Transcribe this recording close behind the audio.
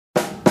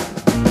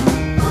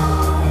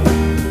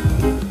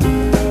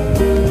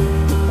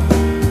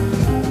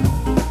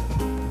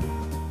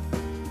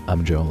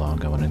I'm Joe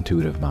Longo, an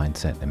intuitive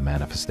mindset and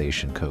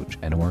manifestation coach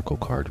and oracle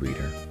card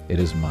reader. It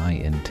is my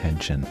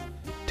intention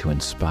to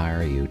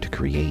inspire you to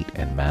create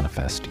and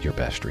manifest your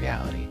best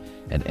reality.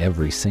 And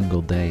every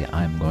single day,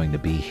 I'm going to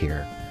be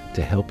here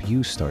to help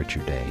you start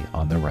your day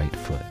on the right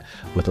foot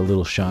with a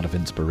little shot of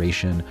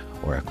inspiration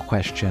or a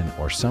question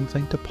or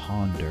something to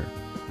ponder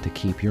to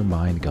keep your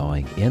mind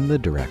going in the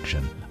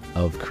direction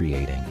of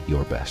creating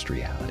your best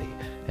reality.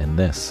 And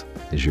this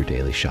is your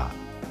daily shot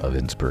of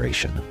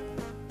inspiration.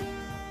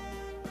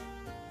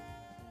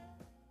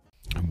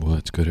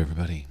 What's good,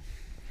 everybody?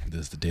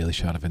 This is the Daily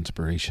Shot of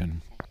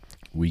Inspiration,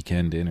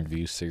 weekend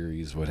interview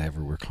series,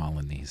 whatever we're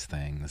calling these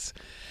things.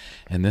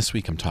 And this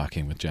week I'm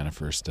talking with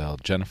Jennifer Estelle.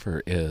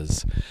 Jennifer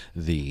is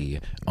the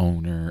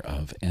owner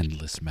of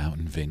Endless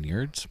Mountain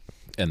Vineyards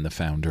and the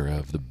founder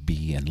of the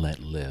Be and Let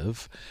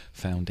Live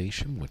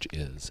Foundation, which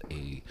is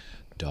a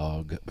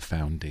dog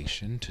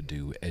foundation to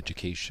do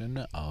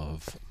education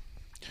of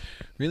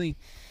really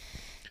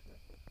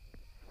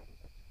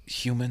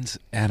humans,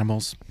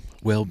 animals,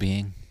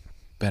 well-being,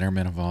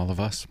 betterment of all of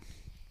us.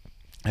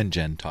 And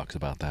Jen talks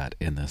about that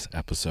in this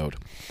episode.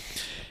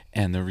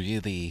 And the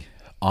really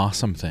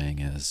awesome thing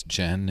is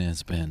Jen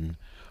has been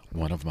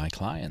one of my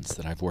clients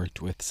that I've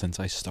worked with since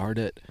I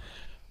started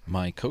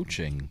my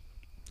coaching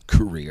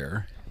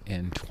career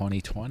in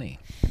 2020.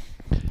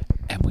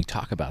 And we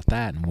talk about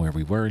that and where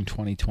we were in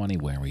 2020,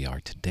 where we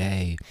are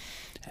today,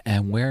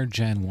 and where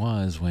Jen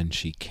was when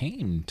she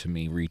came to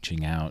me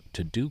reaching out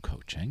to do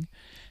coaching,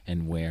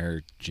 and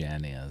where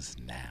Jen is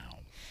now,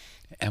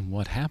 and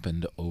what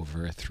happened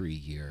over a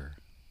 3-year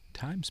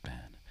time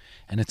span.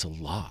 And it's a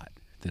lot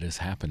that has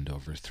happened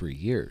over 3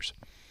 years.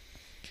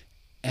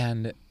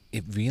 And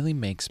it really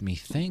makes me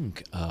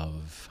think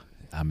of,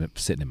 I'm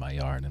sitting in my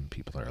yard and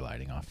people are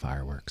lighting off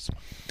fireworks.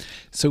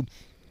 So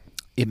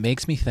it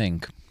makes me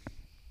think,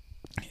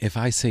 if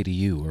I say to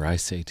you, or I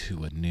say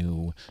to a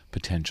new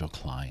potential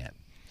client,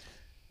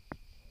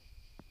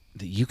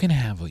 that you can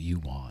have what you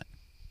want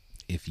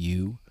if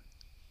you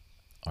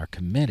are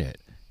committed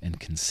and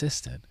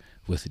consistent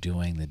with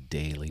doing the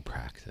daily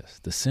practice,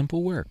 the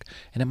simple work.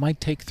 And it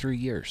might take 3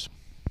 years.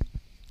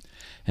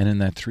 And in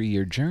that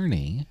 3-year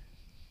journey,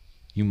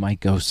 you might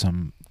go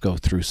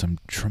through some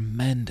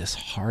tremendous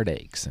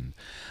heartaches and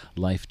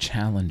life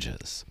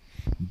challenges.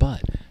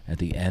 But at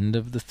the end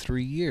of the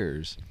 3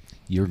 years,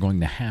 you're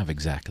going to have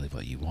exactly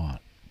what you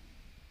want.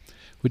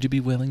 Would you be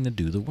willing to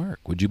do the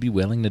work? Would you be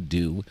willing to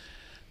do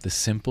the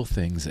simple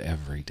things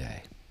every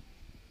day?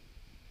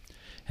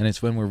 And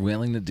it's when we're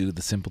willing to do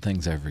the simple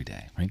things every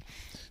day, right?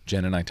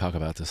 Jen and I talk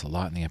about this a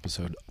lot in the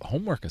episode,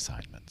 homework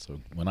assignments.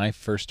 So when I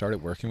first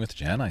started working with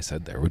Jen, I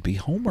said there would be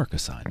homework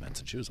assignments.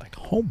 And she was like,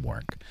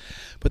 homework?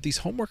 But these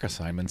homework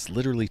assignments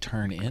literally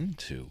turn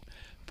into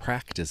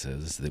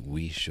practices that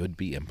we should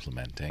be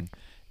implementing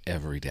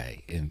every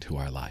day into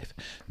our life,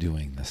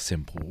 doing the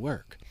simple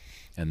work.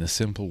 And the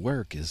simple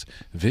work is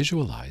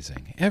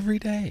visualizing every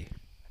day.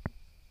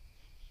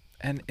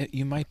 And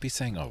you might be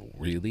saying, oh,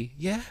 really?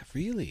 Yeah,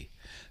 really.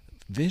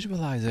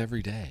 Visualize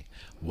every day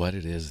what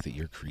it is that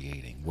you're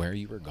creating, where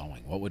you are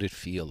going, what would it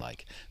feel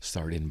like.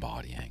 Start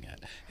embodying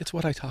it. It's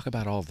what I talk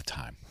about all the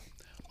time.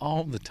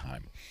 All the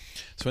time.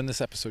 So in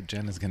this episode,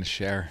 Jen is going to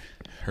share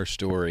her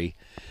story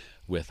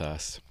with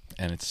us,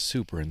 and it's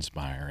super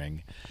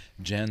inspiring.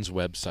 Jen's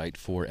website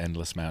for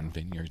Endless Mountain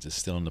Vineyards is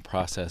still in the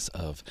process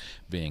of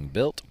being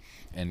built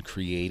and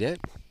created.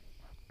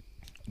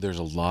 There's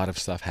a lot of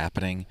stuff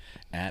happening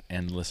at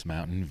Endless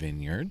Mountain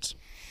Vineyards.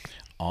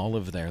 All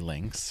of their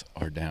links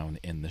are down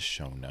in the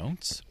show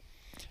notes.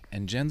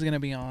 And Jen's going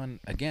to be on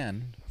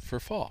again for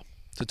fall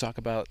to talk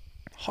about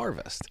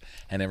harvest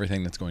and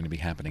everything that's going to be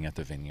happening at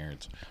the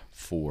vineyards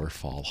for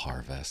fall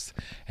harvest.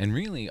 And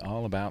really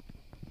all about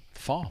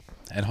fall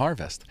and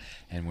harvest.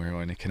 And we're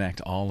going to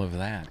connect all of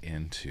that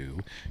into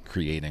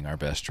creating our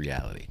best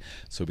reality.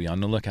 So be on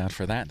the lookout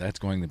for that. That's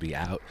going to be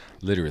out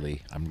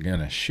literally. I'm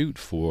going to shoot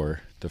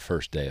for the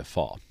first day of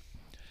fall.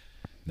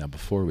 Now,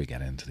 before we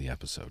get into the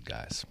episode,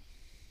 guys,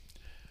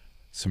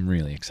 some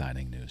really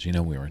exciting news. You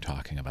know, we were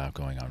talking about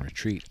going on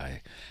retreat.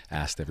 I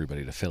asked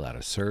everybody to fill out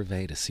a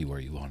survey to see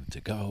where you wanted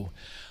to go.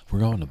 We're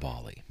going to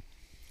Bali.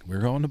 We're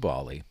going to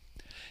Bali,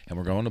 and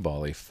we're going to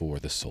Bali for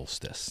the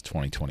solstice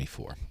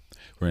 2024.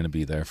 We're going to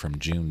be there from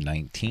June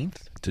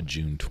 19th to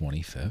June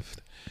 25th.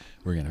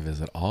 We're going to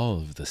visit all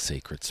of the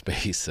sacred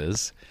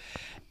spaces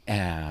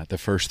the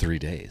first 3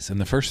 days.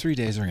 And the first 3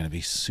 days are going to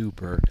be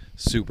super,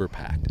 super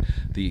packed.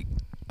 The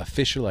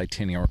official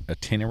itinerary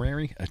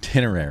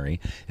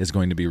is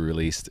going to be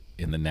released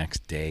in the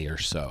next day or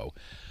so.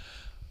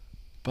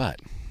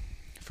 But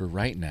for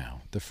right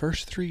now, the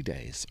first 3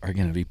 days are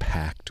going to be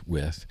packed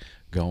with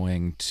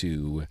going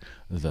to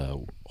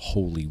the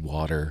holy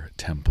water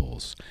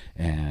temples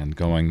and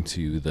going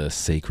to the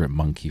sacred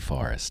monkey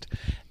forest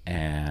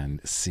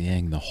and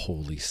seeing the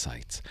holy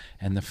sites.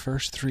 And the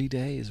first 3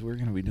 days, we're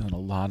going to be doing a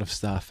lot of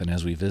stuff. And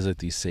as we visit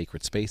these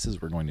sacred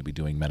spaces, we're going to be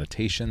doing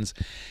meditations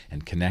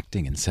and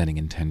connecting and setting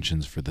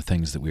intentions for the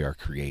things that we are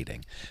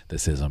creating.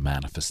 This is a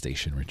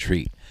manifestation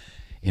retreat.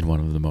 in one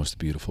of the most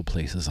beautiful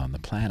places on the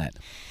planet.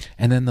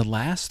 And then the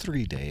last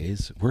 3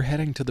 days, we're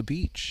heading to the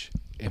beach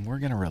and we're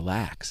going to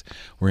relax.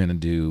 We're going to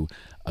do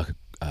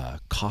a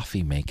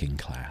coffee making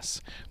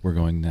class. We're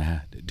going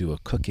to do a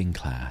cooking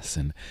class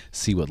and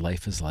see what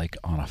life is like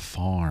on a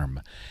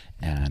farm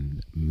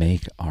and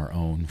make our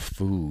own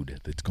food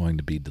that's going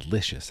to be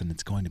delicious, and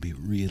it's going to be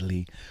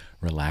really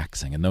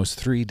relaxing. And those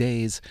 3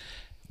 days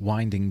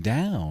winding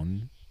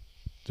down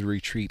the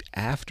retreat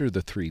after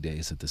the 3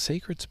 days at the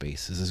sacred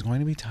spaces is going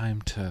to be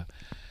time to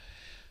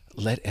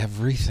let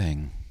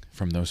everything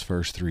from those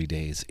first 3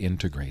 days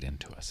integrate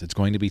into us. It's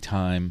going to be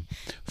time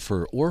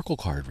for oracle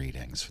card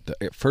readings.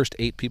 The first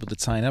 8 people that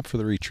sign up for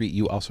the retreat,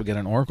 you also get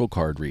an oracle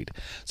card read.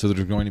 So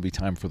there's going to be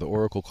time for the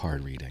oracle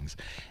card readings.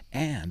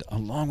 And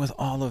along with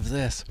all of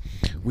this,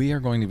 we are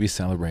going to be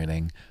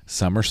celebrating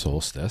summer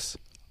solstice.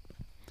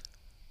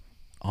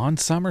 On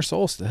summer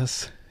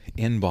solstice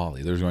in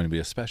Bali, there's going to be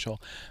a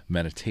special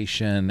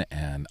meditation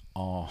and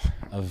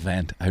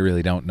event. I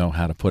really don't know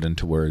how to put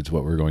into words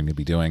what we're going to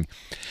be doing.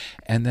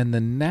 And then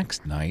the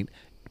next night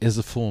is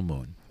a full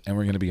moon, and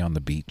we're going to be on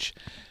the beach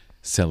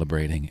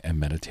celebrating and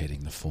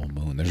meditating the full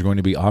moon. There's going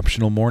to be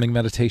optional morning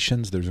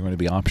meditations. There's going to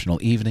be optional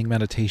evening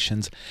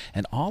meditations.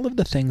 And all of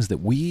the things that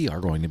we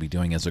are going to be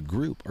doing as a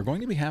group are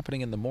going to be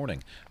happening in the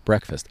morning.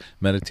 Breakfast,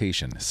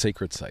 meditation,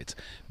 sacred sites,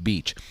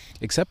 beach.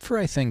 Except for,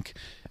 I think,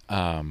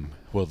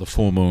 the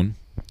full moon,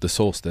 the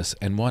solstice,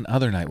 and one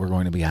other night we're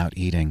going to be out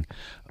eating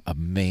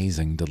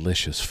amazing,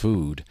 delicious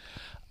food.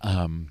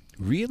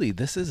 Really,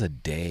 this is a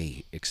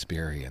day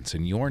experience,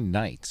 and your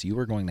nights, you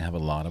are going to have a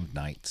lot of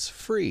nights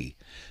free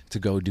to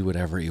go do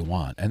whatever you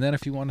want. And then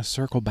if you want to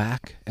circle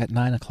back at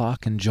 9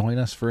 o'clock and join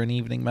us for an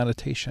evening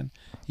meditation,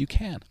 you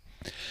can.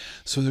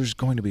 So there's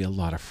going to be a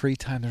lot of free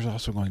time. There's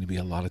also going to be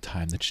a lot of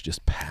time that's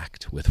just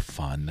packed with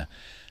fun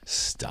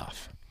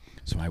stuff.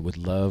 So I would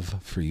love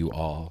for you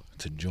all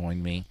to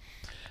join me.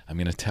 I'm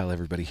going to tell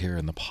everybody here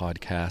in the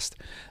podcast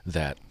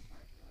that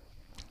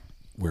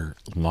we're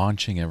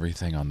launching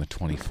everything on the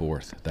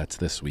 24th. That's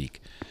this week.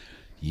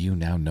 You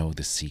now know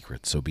the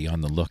secret, so be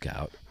on the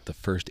lookout. The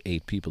first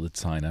 8 people that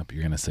sign up,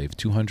 you're going to save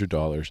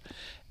 $200,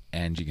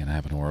 and you're going to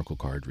have an oracle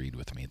card read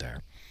with me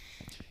there.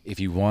 If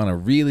you want to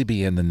really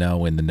be in the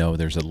know,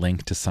 there's a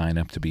link to sign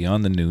up to be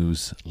on the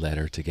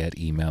newsletter to get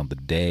emailed the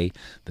day,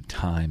 the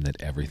time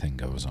that everything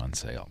goes on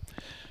sale.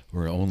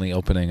 We're only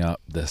opening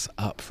this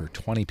up for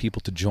 20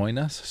 people to join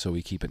us, so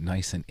we keep it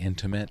nice and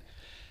intimate.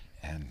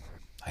 And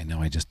I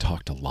know I just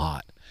talked a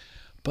lot,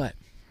 but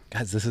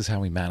guys, this is how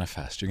we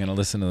manifest. You're going to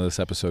listen to this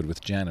episode with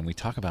Jen, and we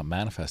talk about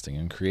manifesting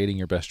and creating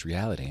your best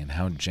reality and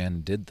how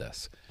Jen did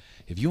this.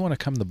 If you want to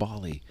come to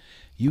Bali,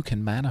 you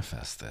can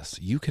manifest this.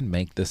 You can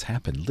make this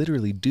happen.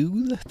 Literally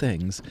do the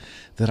things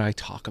that I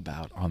talk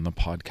about on the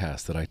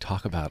podcast, that I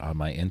talk about on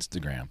my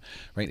Instagram,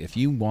 right? If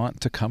you want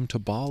to come to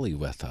Bali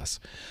with us,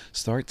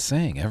 start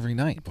saying every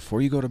night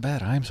before you go to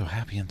bed, I'm so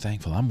happy and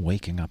thankful I'm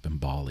waking up in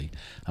Bali.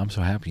 I'm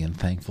so happy and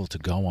thankful to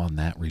go on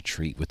that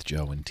retreat with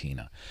Joe and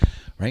Tina,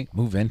 right?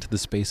 Move into the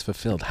space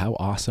fulfilled. How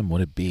awesome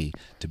would it be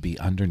to be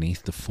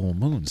underneath the full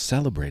moon,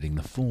 celebrating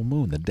the full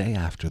moon the day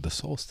after the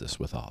solstice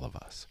with all of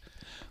us?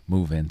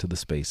 Move into the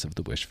space of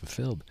the wish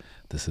fulfilled.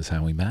 This is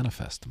how we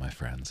manifest, my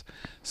friends.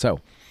 So,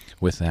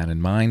 with that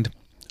in mind,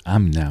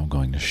 I'm now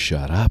going to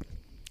shut up,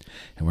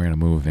 and we're going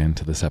to move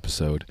into this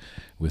episode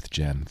with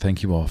Jen.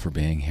 Thank you all for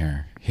being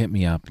here. Hit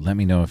me up. Let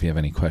me know if you have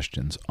any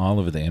questions. All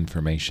of the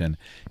information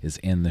is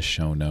in the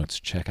show notes.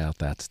 Check out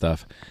that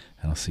stuff,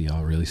 and I'll see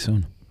y'all really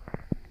soon.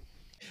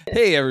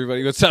 Hey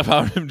everybody, what's up?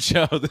 I'm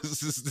Joe.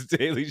 This is the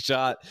Daily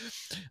Shot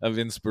of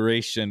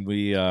Inspiration.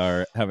 We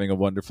are having a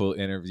wonderful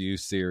interview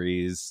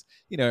series.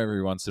 You know,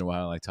 every once in a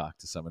while I talk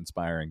to some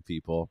inspiring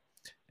people,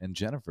 and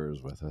Jennifer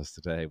is with us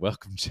today.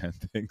 Welcome, Jen.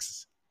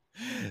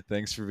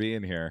 Thanks for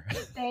being here.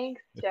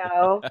 Thanks,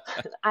 Joe.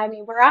 I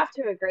mean, we're off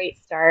to a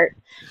great start.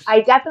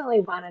 I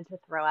definitely wanted to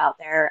throw out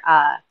there,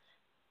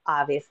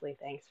 obviously,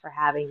 thanks for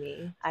having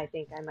me. I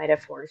think I might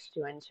have forced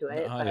you into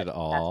it, Not but at that's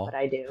what all.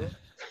 I do.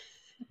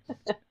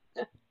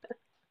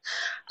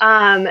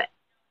 Um,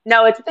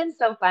 no, it's been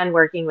so fun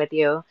working with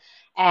you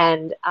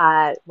and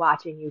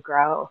watching you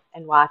grow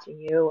and watching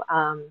you,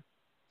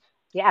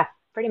 yeah,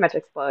 pretty much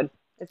explode.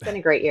 It's been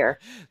a great year.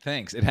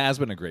 Thanks. It has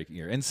been a great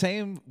year. And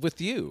same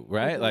with you,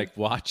 right? Hmm. Like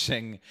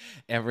watching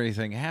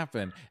everything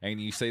happen. And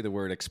you say the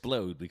word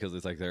explode because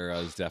it's like there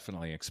was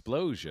definitely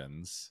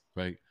explosions,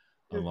 right,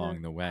 Hmm.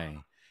 along the way.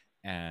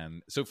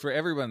 And so for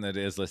everyone that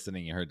is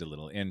listening, you heard the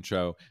little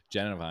intro.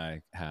 Jen and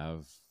I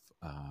have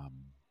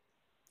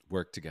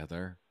worked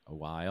together a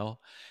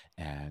while,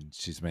 and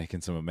she's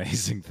making some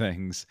amazing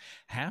things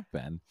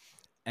happen.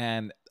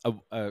 And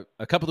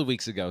a couple of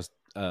weeks ago,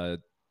 uh,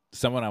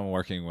 someone I'm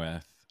working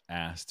with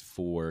asked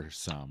for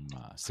some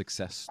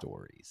success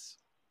stories,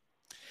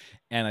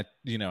 and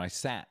I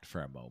sat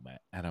for a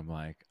moment, and I'm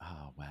like,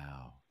 oh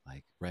wow,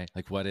 like right,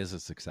 like what is a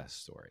success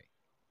story?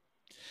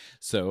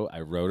 So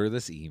I wrote her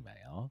this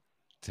email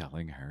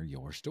telling her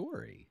your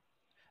story,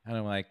 and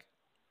I'm like,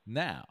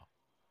 now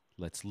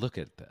let's look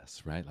at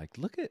this, right? Like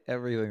look at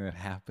everything that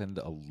happened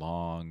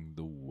along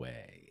the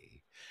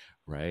way,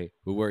 right?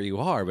 But where you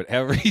are, but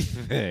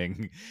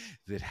everything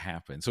that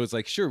happens. So it's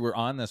like, sure, we're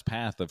on this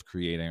path of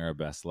creating our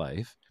best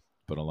life,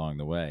 but along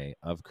the way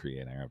of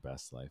creating our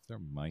best life, there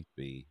might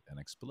be an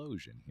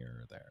explosion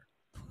here or there.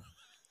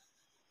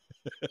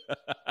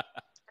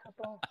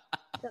 Couple,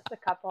 just a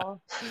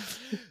couple.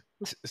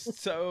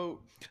 So,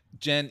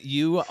 Jen,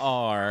 you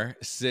are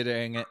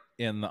sitting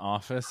in the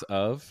office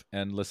of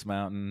Endless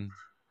Mountain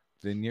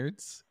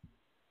Vineyards,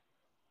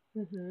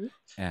 Hmm.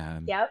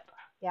 and Yep.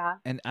 Yeah.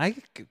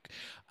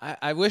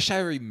 I wish I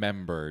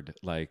remembered,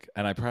 like,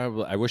 and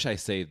I wish I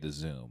saved the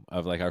Zoom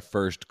of like our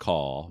first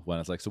call when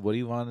it's like, so what do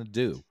you want to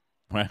do?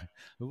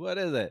 What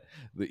is it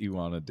that you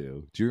want to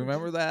do? Do you Hmm.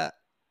 remember Yeah,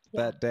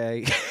 that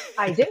day?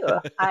 I do.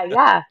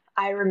 Yeah,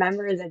 I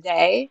remember the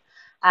day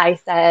I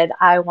said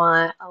I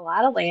want a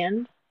lot of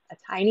land, a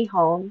tiny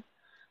home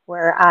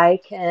where I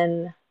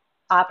can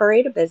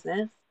operate a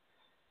business,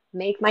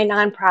 make my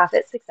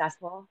nonprofit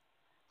successful,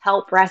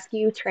 help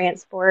rescue,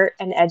 transport,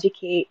 and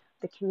educate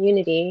the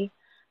community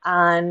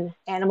on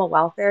animal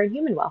welfare and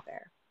human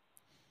welfare.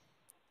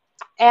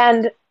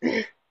 And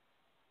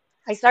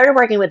I started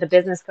working with a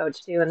business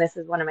coach too, and this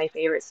is one of my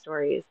favorite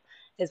stories.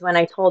 Is when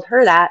I told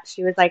her that,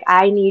 she was like,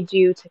 I need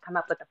you to come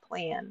up with a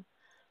plan.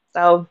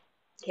 So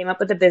came up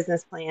with a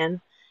business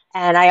plan.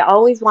 And I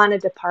always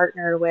wanted to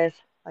partner with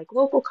like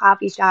local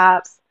coffee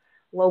shops,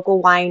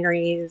 local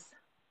wineries,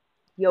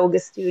 yoga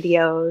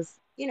studios,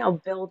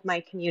 build my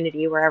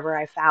community wherever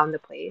I found the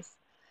place.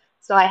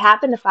 So I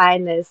happened to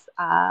find this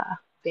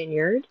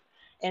vineyard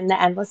in the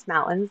Endless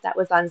Mountains that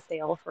was on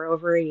sale for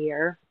over a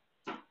year.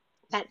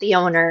 Met the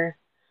owner,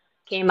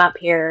 came up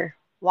here,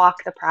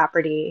 walked the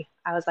property.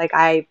 I was like,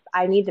 I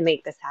need to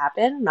make this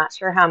happen. I'm not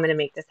sure how I'm going to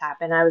make this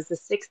happen. I was the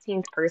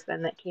 16th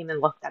person that came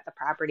and looked at the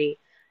property,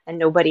 and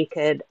nobody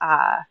could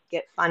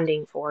get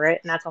funding for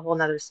it. And that's a whole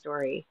nother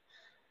story.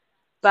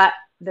 But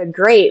the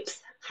grapes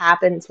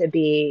happened to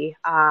be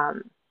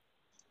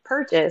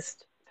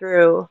purchased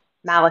through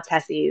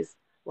Malatessi's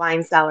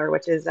Wine Cellar,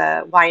 which is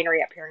a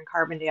winery up here in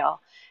Carbondale.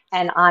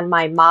 And on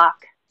my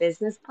mock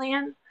business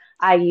plan,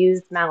 I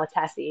used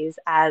Malatessi's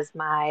as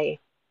my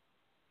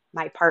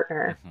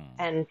partner, Mhm.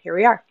 and here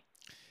we are.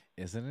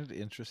 Isn't it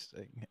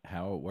interesting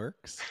how it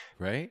works,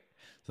 right?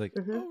 It's like,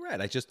 Hmm. oh right,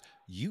 I just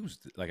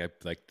used like I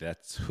like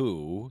that's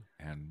who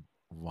and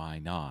why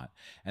not?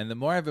 And the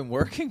more I've been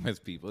working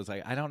with people, it's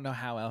like I don't know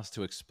how else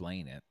to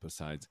explain it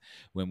besides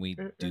when we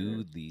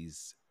do Mm-mm.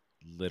 these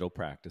little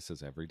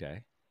practices every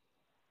day,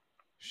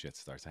 shit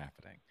starts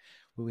happening.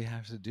 What we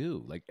have to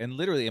do, like, and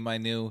literally in my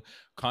new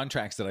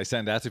contracts that I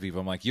send out to people,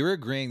 I'm like, you're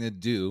agreeing to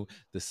do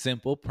the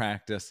simple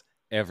practice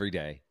every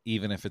day,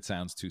 even if it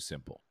sounds too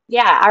simple.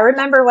 Yeah, I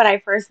remember when I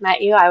first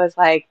met you, I was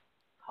like,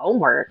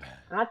 homework?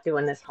 I'm not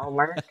doing this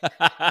homework.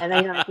 And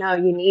then you're like, no,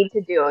 you need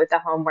to do the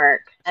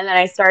homework. And then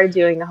I started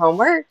doing the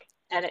homework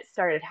and it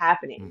started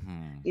happening.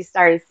 Hmm. You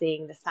started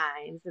seeing the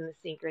signs and the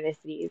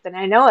synchronicities. And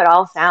I know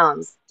it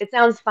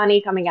sounds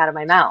funny coming out of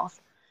my mouth,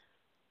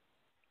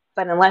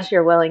 but unless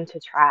you're willing to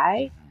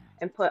try Hmm.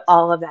 and put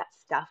all of that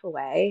stuff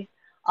away,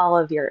 all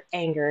of your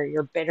anger,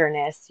 your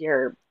bitterness,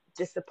 your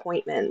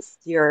disappointments,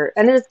 you're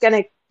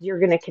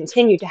gonna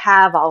continue to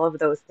have all of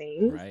those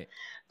things. Right.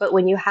 But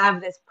when you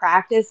have this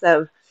practice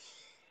of,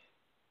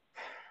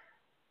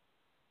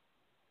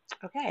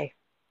 okay,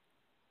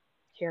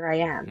 here I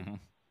am. Mhm.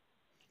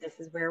 This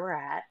is where we're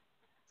at.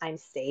 I'm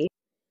safe.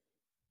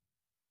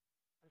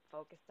 I'm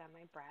focused on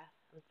my breath.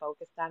 I'm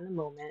focused on the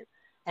moment.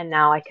 And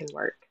now I can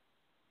work.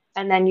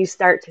 And then you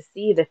start to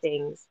see the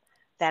things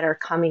that are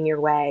coming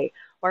your way.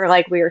 Or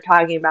like we were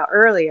talking about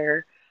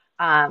earlier,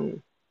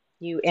 um,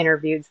 you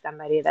interviewed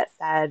somebody that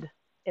said,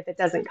 if it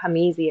doesn't come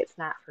easy, it's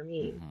not for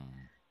me.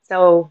 Mhm.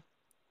 So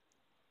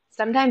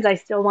sometimes I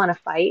still want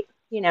to fight,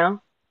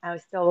 I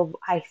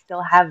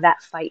still have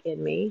that fight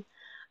in me.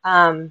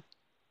 Um,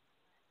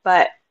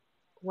 but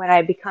when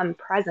I become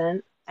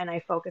present and I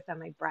focus on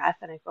my breath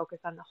and I focus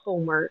on the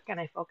homework and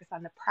I focus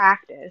on the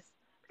practice,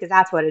 because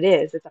that's what it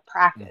is, it's a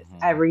practice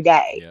Mhm. every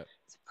day. Yep.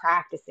 It's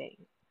practicing.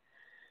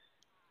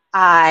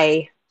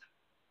 I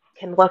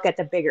can look at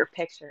the bigger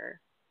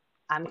picture.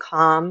 I'm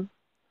calm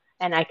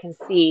and I can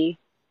see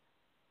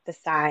the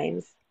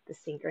signs, the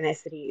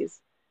synchronicities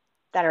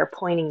that are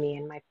pointing me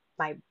in my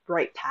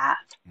right path.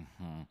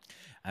 Mhm.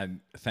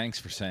 And thanks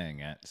for saying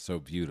it so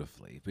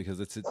beautifully because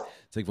it's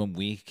like when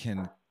we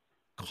can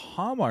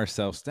calm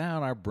ourselves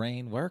down, our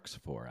brain works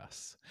for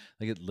us.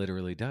 Like it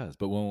literally does.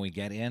 But when we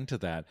get into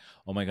that,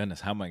 oh my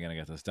goodness, how am I going to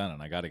get this done?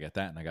 And I got to get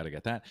that and I got to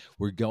get that.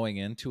 We're going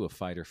into a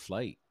fight or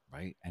flight,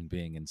 right? And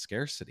being in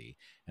scarcity.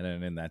 And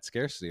then in that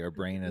scarcity, our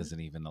brain Mm-hmm. isn't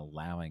even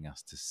allowing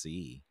us to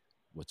see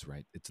what's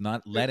right. It's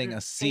not letting Mm-mm.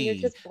 us And you're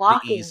see just the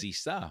blocking. easy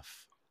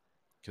stuff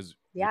because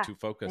we're Yeah. too And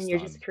focused you're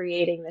just on.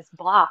 creating this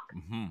block.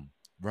 Mhm.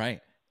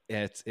 Right.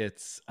 It's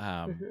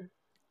Mm-hmm.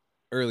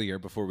 earlier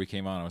before we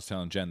came on, I was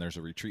telling Jen there's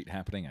a retreat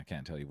happening. I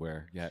can't tell you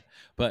where yet,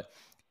 but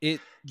it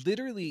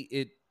literally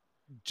it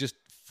just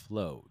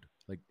flowed.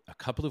 Like a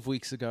couple of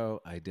weeks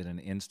ago, I did an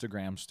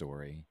Instagram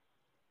story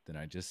that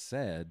I just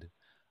said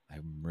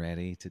I'm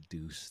ready to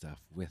do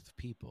stuff with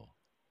people,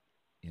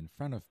 in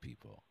front of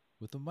people.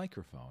 with a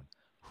microphone.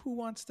 Who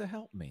wants to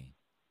help me?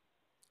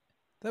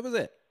 That was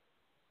it.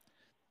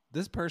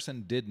 This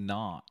person did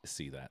not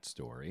see that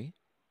story,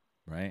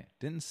 right?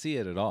 Didn't see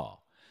it at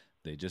all.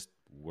 They just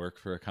work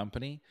for a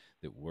company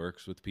that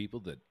works with people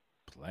that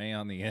play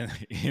on the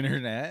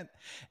internet,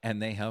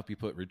 and they help you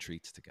put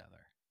retreats together.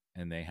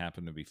 And they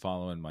happen to be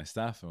following my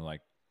stuff, and we're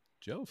like,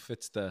 Joe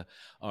fits the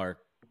our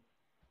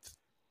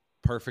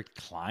perfect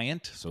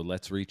client, so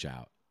let's reach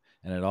out.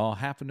 And it all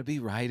happened to be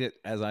right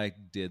as I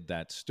did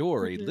that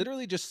story, Hmm.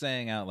 literally just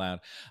saying out loud,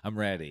 I'm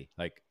ready.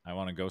 Like, I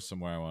want to go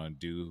somewhere. I want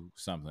to do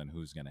something.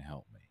 Who's going to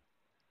help me?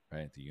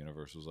 Right? The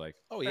universe was like,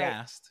 oh, he Right.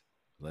 asked.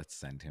 Let's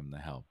send him the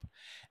help.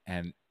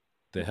 And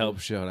the Hmm. help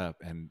showed up,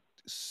 and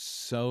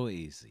so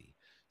easy,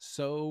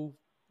 so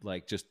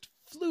like just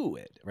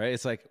fluid, right?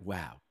 It's like,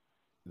 wow,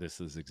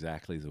 this is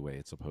exactly the way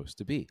it's supposed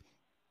to be.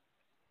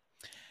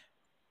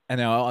 And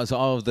now as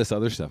all of this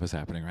other stuff is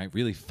happening, right?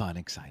 Really fun,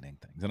 exciting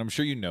things. And I'm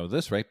sure you know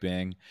this, right?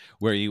 Being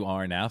where you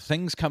are now,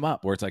 things come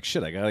up where it's like,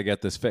 shit, I got to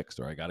get this fixed,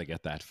 or I got to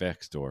get that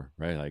fixed, or,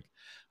 right? Like,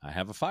 I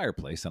have a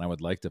fireplace and I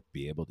would like to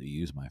be able to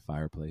use my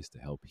fireplace to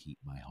help heat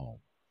my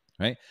home,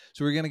 right?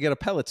 So we're going to get a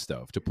pellet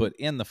stove to Hmm. put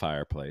in the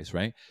fireplace,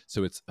 right?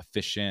 So it's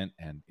efficient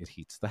and it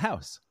heats the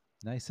house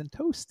nice and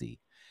toasty.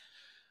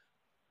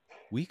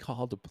 We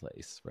called a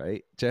place,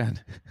 right,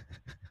 Jen?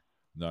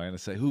 I'm not going to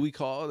say who we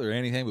called or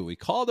anything, but we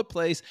called a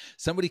place.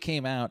 Somebody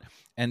came out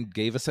and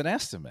gave us an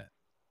estimate,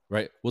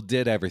 right? Well,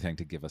 did everything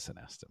to give us an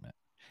estimate.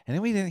 And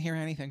then we didn't hear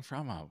anything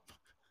from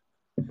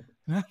them.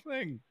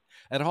 Nothing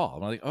at all.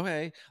 I'm like,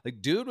 okay.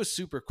 Like, dude was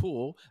super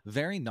cool,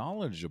 very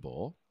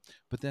knowledgeable,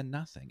 but then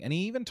nothing. And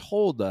he even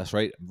told us,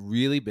 right,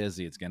 really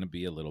busy. It's going to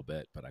be a little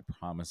bit, but I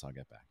promise I'll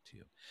get back to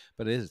you.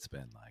 But it's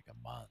been like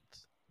a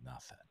month,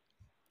 nothing.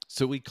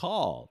 So we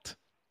called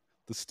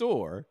the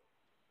store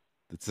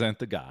that sent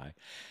the guy.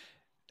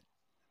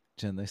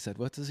 And they said,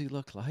 what does he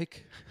look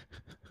like?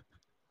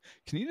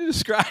 Can you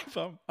describe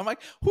him? I'm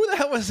like, who the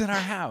hell was in our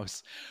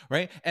house?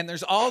 Right. And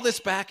there's all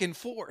this back and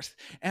forth.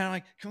 And I'm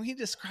like, can we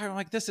describe? I'm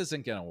like, this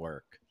isn't going to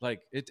work.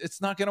 Like,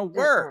 it's not going to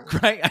work.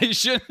 Mm-mm. Right. I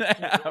shouldn't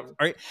have. Mm-mm.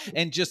 Right.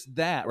 And just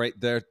that, right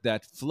there,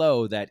 that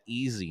flow, that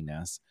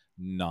easiness,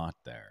 not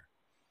there.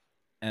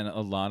 And a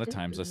lot of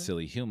times us Mm-mm.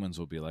 silly humans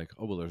will be like,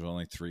 oh, well, there's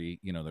only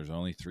three, there's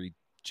only three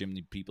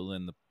chimney people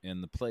in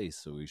the place,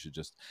 so we should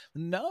just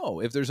no.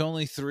 If there's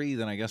only three,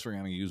 then I guess we're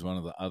going to use one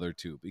of the other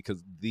two,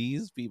 because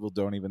these people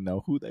don't even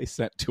know who they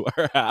sent to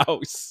our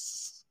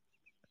house.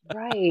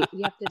 Right.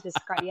 You have to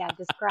describe, yeah,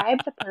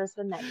 describe the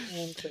person that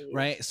came, please.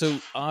 Right? So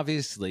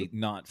obviously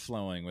not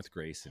flowing with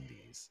grace and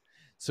ease.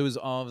 So as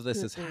all of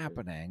this is Mm-mm.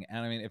 happening,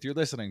 and I mean, if you're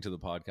listening to the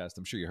podcast,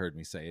 I'm sure you heard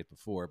me say it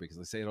before because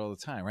I say it all the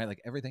time, right? Like,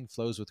 everything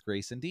flows with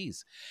grace and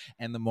ease.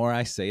 And the more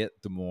I say it,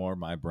 the more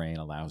my brain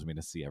allows me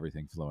to see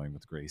everything flowing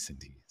with grace and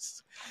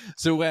ease.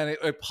 So when it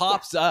Yeah.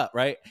 pops up,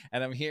 right?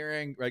 And I'm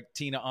hearing like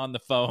Tina on the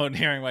phone,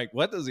 hearing like,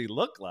 what does he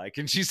look like?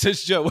 And she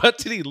says, Joe, what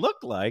did he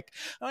look like?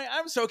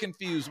 I'm so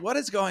confused. What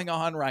is going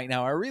on right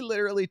now? Are we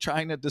literally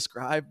trying to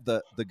describe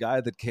the guy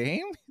that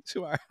came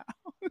to our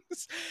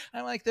house?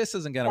 I'm like, this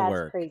isn't going to That's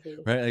work, crazy.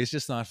 right? It's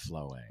just not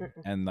flowing.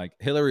 Mm-mm. And like,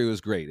 Hillary was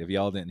great. If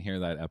y'all didn't hear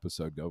that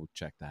episode, go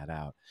check that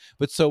out.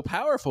 But so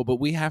powerful. But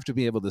we have to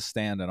be able to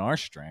stand in our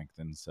strength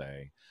and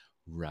say,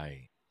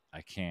 right,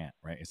 I can't,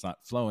 right? It's not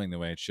flowing the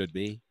way it should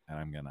be. And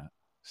I'm going to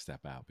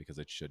step out because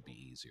it should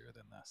be easier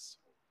than this.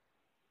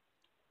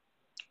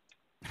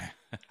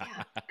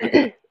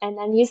 Yeah. And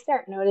then you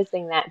start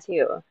noticing that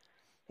too.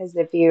 Because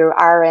if you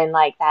are in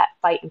like that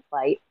fight and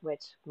flight,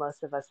 which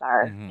most of us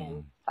are in Mm-hmm.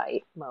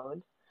 fight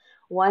mode,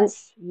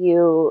 once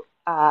you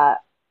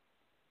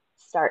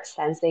start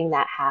sensing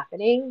that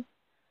happening,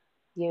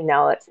 you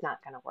know it's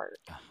not going to work.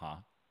 Uh-huh.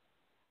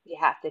 You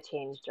have to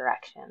change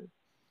direction.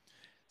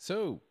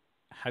 So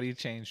how do you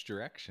change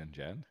direction,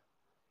 Jen?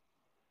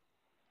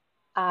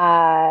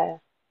 Uh,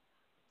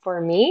 for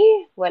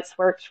me, what's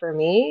worked for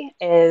me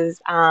is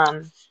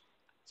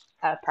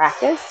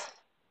practice,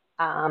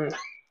 um,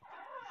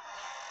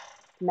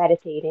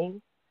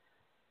 meditating,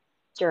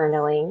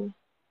 journaling,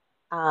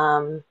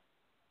 um,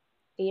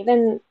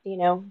 even,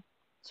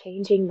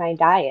 changing my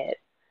diet.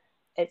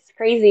 It's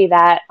crazy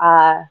that,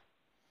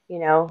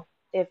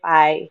 if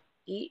I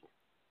eat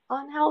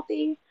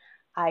unhealthy,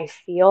 I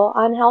feel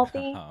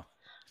unhealthy. Uh-huh.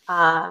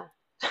 Uh,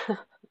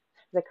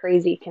 the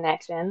crazy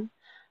connection.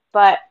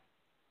 But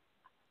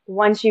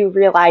once you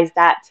realize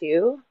that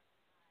too,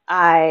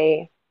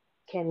 I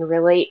can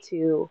relate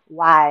to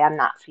why I'm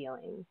not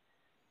feeling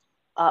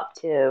up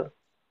to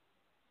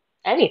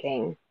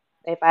anything.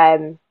 If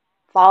I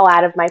fall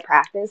out of my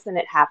practice, and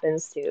it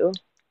happens too,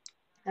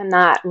 I'm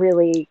not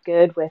really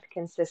good with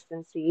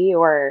consistency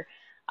or,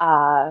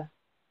 uh,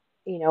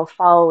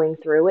 following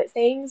through with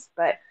things.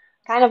 But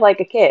kind of like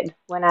a kid,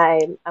 when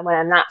I'm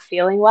not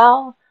feeling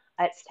well,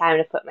 it's time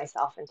to put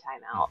myself in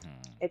timeout.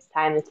 Mm-hmm. It's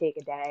time to take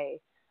a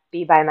day,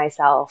 be by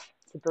myself,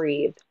 to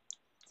breathe,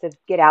 to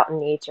get out in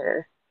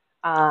nature,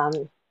 um,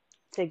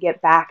 to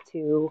get back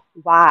to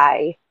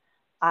why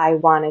I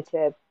wanted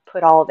to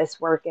put all this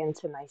work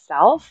into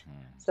myself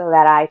Mm-hmm. so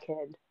that I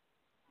could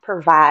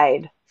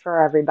provide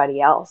for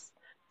everybody else,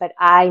 but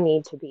I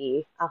need to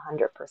be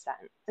 100%.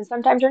 And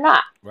sometimes you're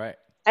not. Right.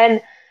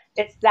 And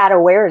it's that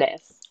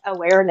awareness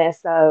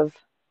of,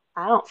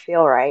 I don't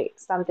feel right.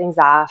 Something's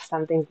off,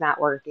 something's not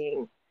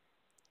working.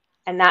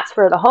 And that's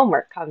where the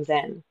homework comes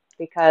in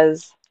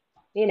because,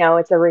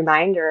 it's a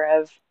reminder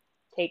of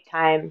take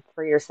time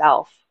for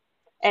yourself.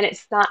 And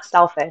it's not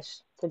selfish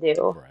to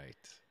do. Right.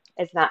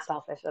 It's not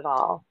selfish at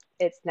all.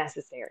 It's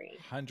necessary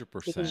because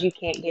 100%. you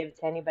can't give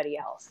to anybody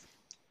else.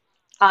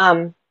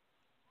 Um,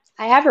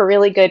 I have a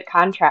really good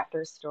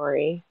contractor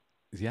story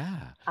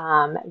Yeah.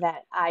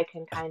 that I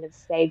can kind of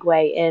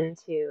segue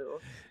into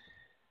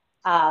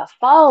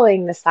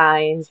following the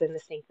signs and the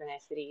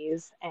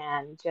synchronicities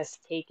and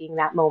just taking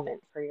that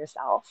moment for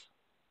yourself.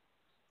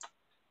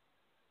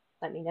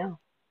 Let me know.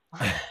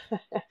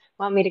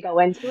 Want me to go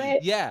into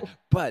it? Yeah.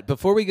 But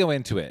before we go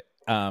into it,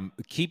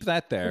 keep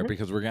that there Hmm.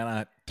 because we're going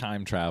to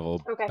time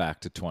travel Okay. back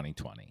to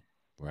 2020.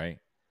 Right.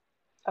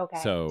 Okay.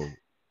 So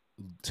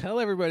tell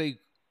everybody,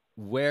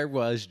 where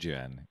was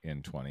Jen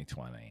in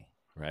 2020?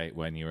 Right.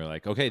 When you were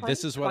like, okay,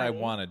 this is what I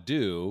 2020. want to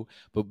do.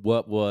 But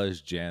what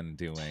was Jen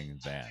doing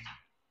then?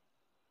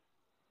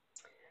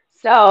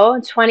 So,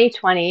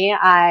 2020,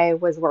 I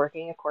was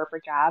working a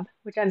corporate job,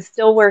 which I'm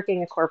still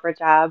working a corporate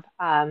job.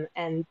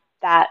 And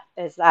that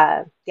is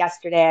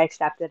yesterday I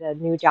accepted a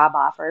new job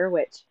offer,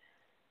 which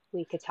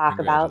we could talk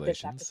about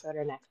this Congratulations. episode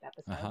or next Uh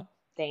episode. huh.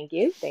 Thank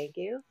you. Thank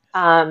you.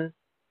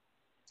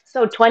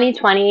 So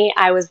 2020,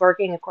 I was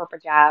working a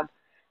corporate job.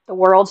 The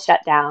world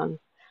shut down.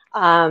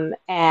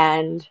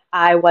 And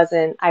I work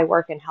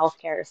in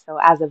healthcare. So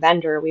as a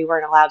vendor, we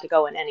weren't allowed to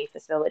go in any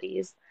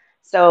facilities.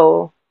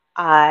 So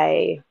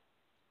I,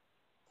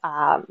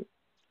 um,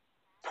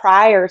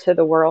 prior to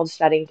the world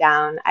shutting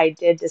down, I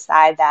did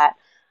decide that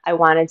I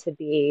wanted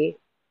to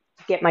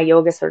get my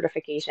yoga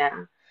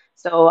certification.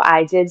 So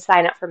I did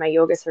sign up for my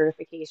yoga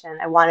certification.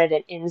 I wanted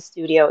an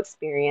in-studio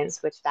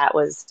experience, which that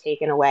was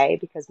taken away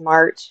because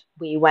March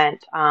we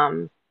went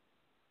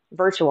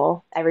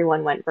virtual.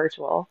 Everyone went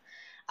virtual.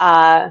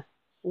 Uh,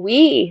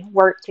 we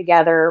worked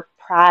together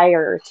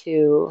prior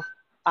to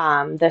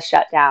the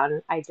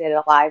shutdown. I did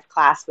a live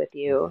class with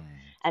you, Mm-hmm.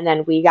 and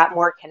then we got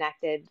more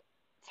connected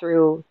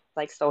through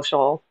like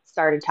social,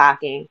 started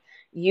talking.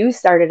 You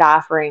started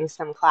offering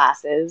some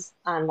classes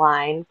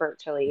online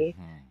virtually,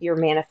 Mm-hmm. your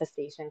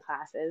manifestation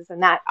classes,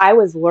 and that I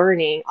was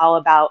learning all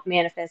about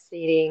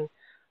manifesting,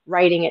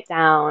 writing it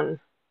down,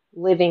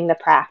 living the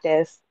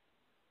practice.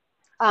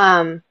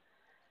 Um,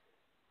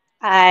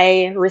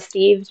 I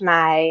received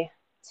my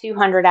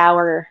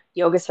 200-hour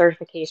yoga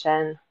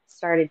certification,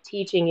 started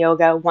teaching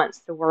yoga once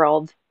the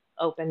world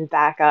opened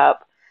back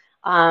up.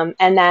 And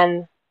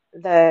then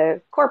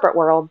the corporate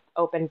world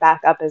opened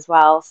back up as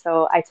well.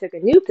 So I took a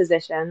new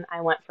position.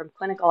 I went from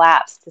clinical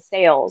apps to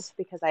sales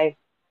because I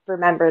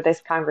remember this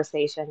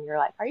conversation. You're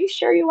like, are you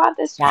sure you want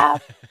this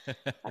job?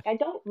 Like, I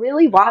don't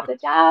really want the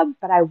job,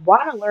 but I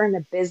want to learn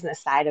the business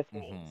side of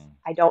things. Mm-hmm.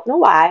 I don't know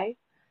why,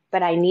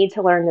 but I need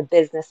to learn the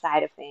business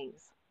side of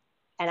things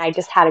and I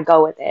just had to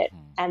go with it.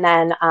 Mm-hmm. And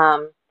then,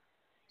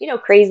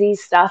 crazy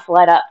stuff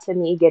led up to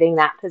me getting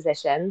that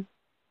position.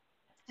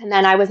 And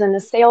then I was in the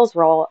sales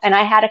role, and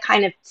I had to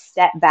kind of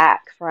step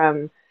back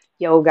from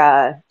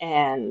yoga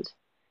and,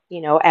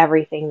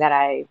 everything that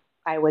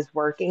I was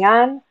working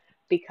on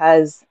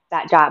because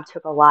that job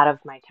took a lot of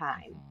my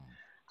time.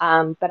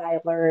 Mm-hmm. But I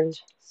learned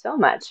so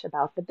much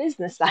about the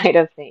business side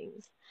of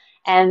things.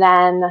 And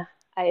then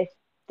I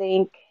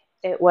think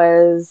it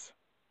was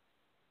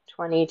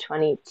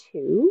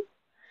 2022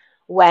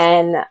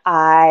 when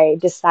I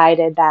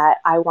decided that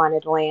I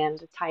wanted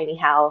land, a tiny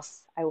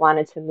house. I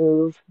wanted to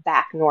move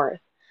back north.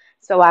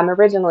 So I'm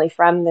originally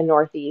from the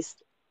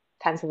Northeast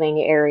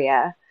Pennsylvania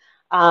area.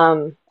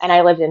 And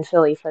I lived in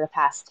Philly for the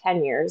past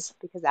 10 years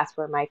because that's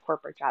where my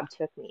corporate job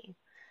took me.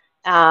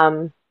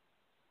 Um,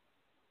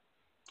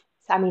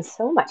 so, I mean,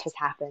 so much has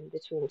happened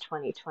between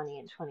 2020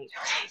 and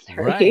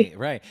 2023. Right,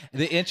 right.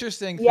 The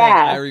interesting thing,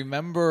 I Yeah.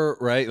 remember,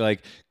 right,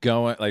 like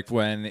going, like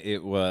when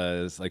it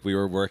was like we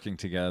were working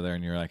together,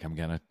 and you're like, I'm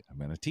gonna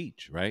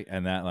teach, right,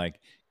 and that like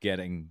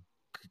getting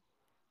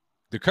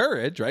the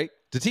courage, right,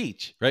 to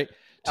teach, right,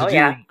 to Oh,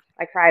 yeah. do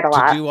I cried a to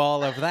lot. do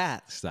all of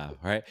that stuff,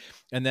 right,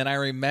 and then I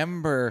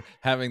remember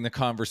having the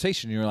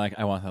conversation. You were like,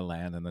 I want to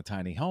land in the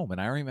tiny home, and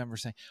I remember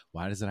saying,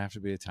 why does it have to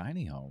be a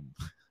tiny home?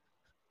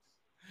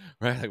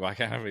 Right? Like, why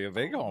can't it be a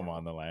big I home know.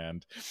 on the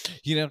land?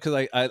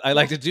 Because I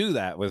like Yeah. to do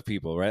that with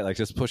people, right? Like,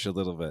 just push a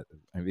little bit.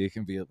 Maybe it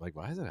can be like,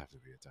 why does it have to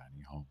be a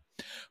tiny home?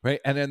 Right?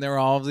 And then there are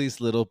all these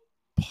little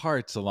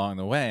parts along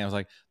the way. I was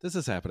like, this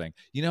is happening.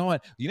 You know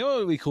what? You know what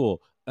would be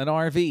cool? An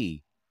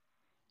RV,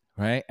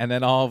 right? And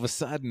then all of a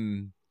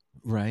sudden,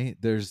 right,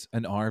 there's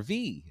an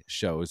RV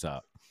shows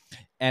up.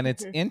 And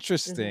it's Hmm. Hmm.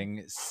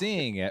 interesting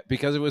seeing it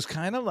because it was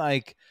kind of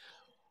like,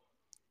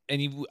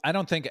 I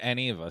don't think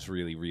any of us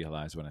really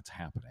realize when it's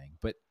happening,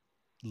 but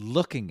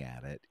looking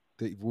at it,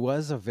 it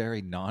was a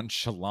very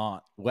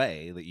nonchalant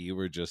way that you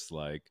were just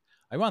like,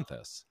 I want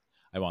this.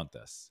 I want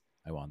this.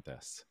 I want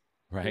this.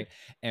 right?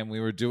 And we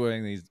were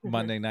doing these Mhm.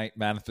 Monday night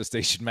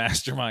manifestation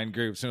mastermind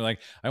groups. And we're like,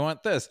 I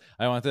want this,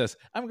 I want this.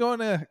 I'm going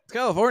to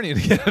California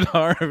to get an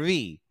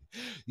RV,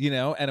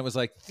 and it was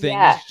like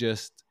Yeah. things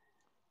just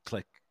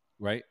click,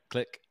 right?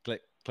 Click,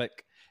 click,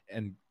 click.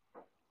 And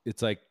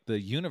it's like the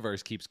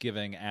universe keeps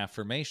giving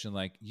affirmation,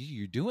 like,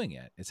 you're doing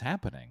it. It's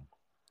happening.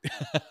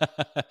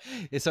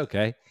 It's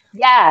okay.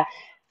 Yeah.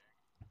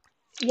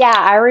 Yeah,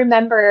 I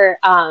remember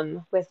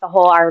with the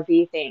whole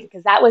RV thing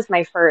because that was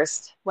my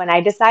first. When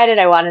I decided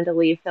I wanted to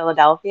leave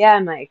Philadelphia,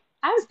 I'm like,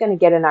 I was going to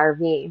get an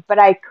RV, but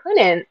I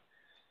couldn't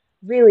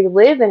really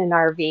live in an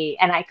RV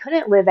and I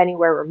couldn't live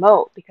anywhere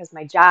remote because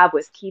my job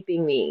was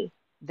keeping me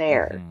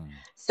there. Mm-hmm.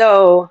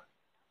 So,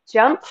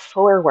 jump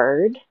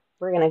forward,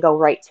 we're going to go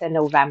right to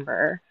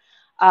November.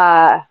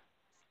 Uh,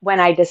 when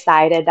I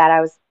decided that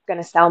I was going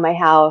to sell my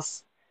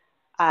house,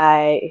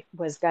 I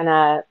was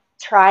gonna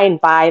try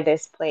and buy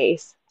this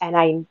place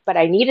and but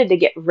I needed to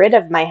get rid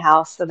of my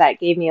house so that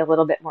gave me a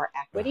little bit more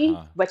equity,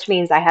 Uh-huh. which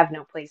means I have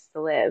no place to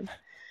live.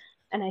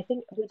 And I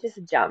think we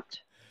just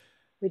jumped.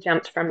 We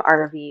jumped from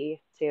RV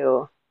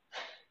to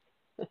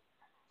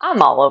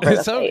I'm all over the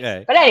It's place.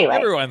 okay. But anyway,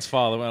 Everyone's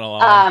following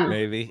along, um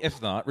maybe.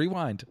 If not,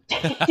 rewind.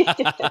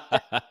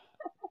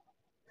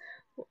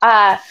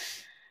 uh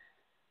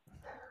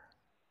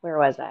where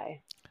was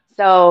I?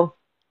 So,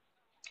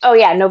 oh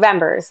yeah,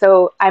 November.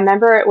 So I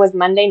remember it was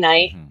Monday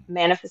night Mhm.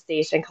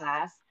 manifestation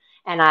class,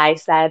 and I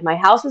said my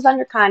house is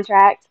under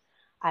contract.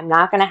 I'm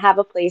not going to have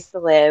a place to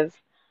live.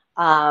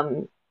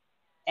 Um,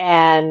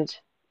 and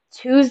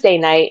Tuesday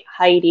night,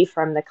 Heidi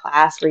from the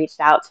class reached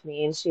out to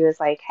me, and she was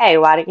like, "Hey,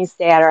 why don't you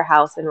stay at our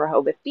house in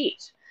Rehoboth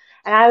Beach?"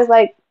 And I was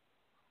like,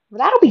 "Well,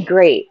 that'll be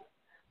great."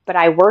 But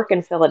I work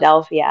in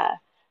Philadelphia.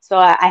 So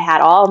I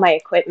had all my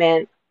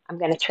equipment. I'm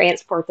going to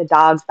transport the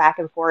dogs back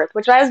and forth,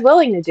 which I was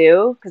willing to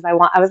do because I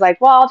was like,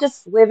 well, I'll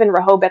just live in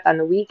Rehoboth on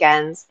the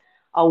weekends.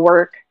 I'll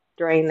work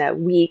during the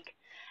week.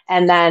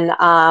 And then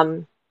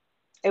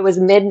it was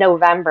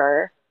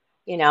mid-November,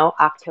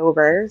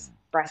 October's Mhm.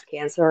 breast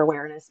cancer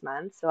awareness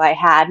month. So I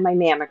had my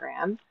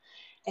mammogram.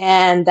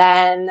 And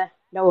then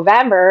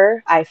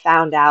November, I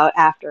found out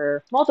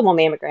after multiple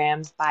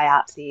mammograms,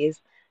 biopsies,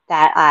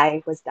 that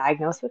I was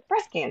diagnosed with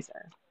breast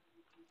cancer.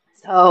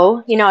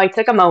 So, I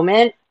took a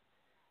moment,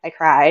 I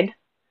cried,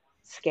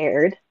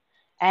 scared,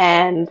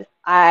 and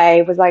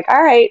I was like,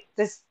 all right,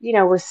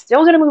 we're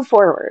still going to move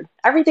forward.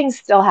 Everything's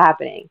still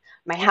happening.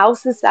 My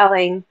house is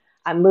selling.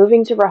 I'm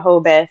moving to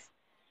Rehoboth.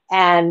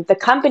 And the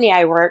company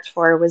I worked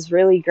for was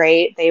really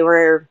great.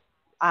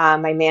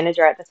 My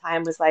manager at the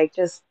time was like,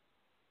 just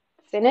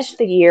finish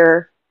the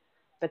year,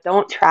 but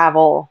don't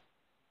travel.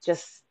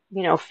 Just,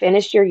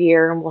 finish your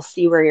year and we'll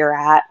see where you're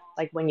at,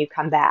 like when you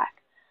come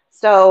back.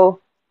 So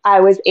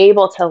I was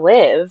able to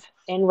live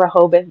in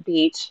Rehoboth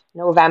Beach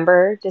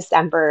November,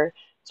 December.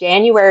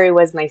 January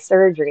was my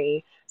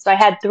surgery. So I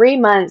had 3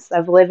 months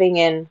of living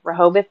in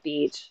Rehoboth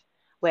Beach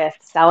with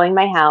selling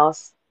my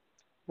house,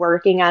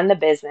 working on the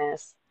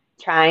business,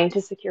 trying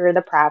to secure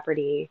the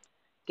property,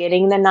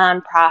 getting the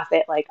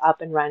nonprofit like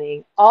up and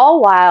running,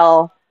 all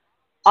while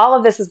all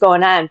of this is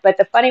going on. But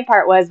the funny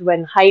part was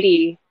when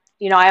Heidi,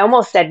 I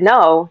almost said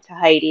no to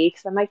Heidi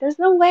because I'm like, there's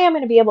no way I'm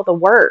going to be able to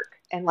work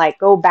and like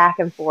go back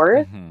and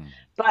forth. Mhm.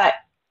 But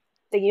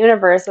the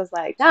universe was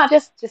like, no,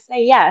 just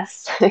say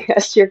yes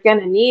because you're going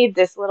to need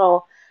this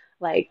little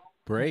like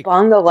Break.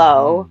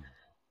 bungalow,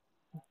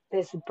 Mhm.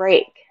 this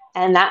break.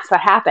 And that's what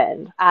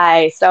happened.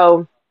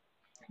 So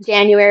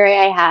January,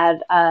 I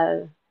had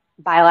a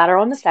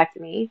bilateral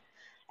mastectomy.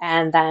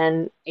 And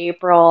then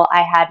April,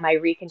 I had my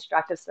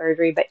reconstructive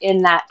surgery. But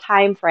in that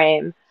time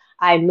frame,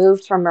 I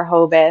moved from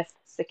Rehoboth,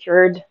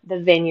 secured the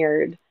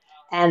vineyard,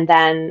 and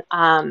then,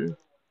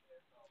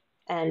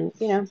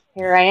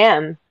 here I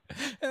am.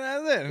 And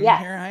that's it. And Yeah,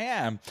 here I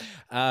am.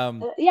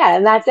 Um, yeah,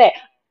 and that's it.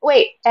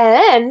 Wait,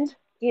 and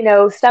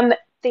some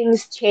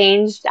things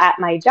changed at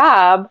my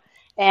job,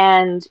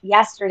 and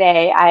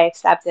yesterday I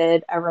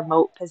accepted a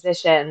remote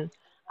position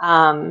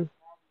um,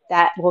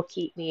 that will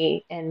keep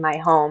me in my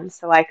home.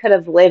 So I could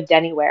have lived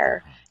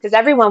anywhere uh-huh. because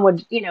everyone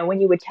would, when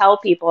you would tell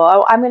people,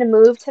 "Oh, I'm going to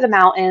move to the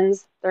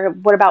mountains," or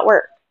 "What about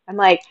work?" I'm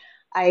like,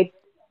 I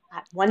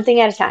one thing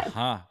at a time.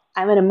 Uh-huh.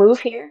 I'm going to move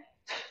here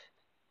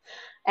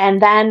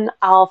and then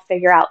I'll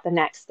figure out the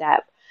next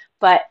step.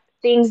 But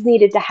things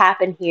needed to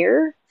happen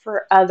here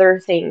for other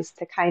things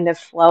to kind of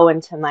flow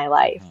into my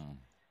life. Mhm.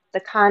 The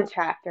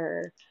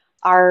contractor,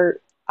 our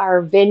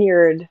our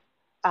vineyard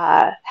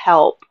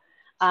help,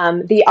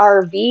 the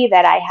RV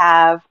that I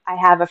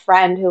have a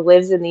friend who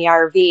lives in the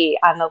RV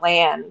on the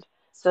land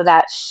so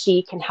that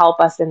she can help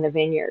us in the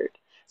vineyard.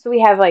 So we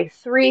have like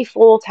three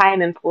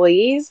full-time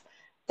employees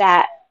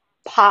that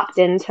popped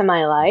into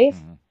my life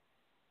Mhm.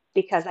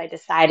 because I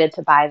decided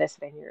to buy this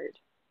vineyard.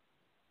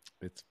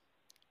 It's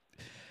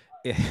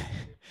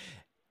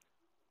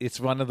it's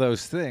one of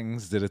those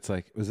things that it's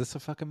like, was this a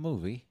fucking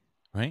movie?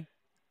 Right?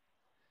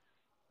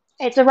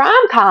 It's a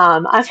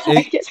rom-com. I'm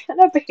It,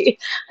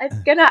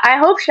 like, I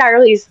hope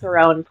Charlize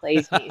Theron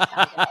plays me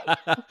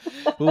someday.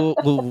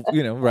 we'll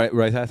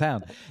write that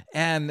down.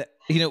 And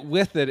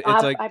with it,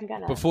 it's like I'm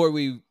gonna. before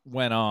we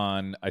went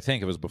on, I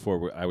think it was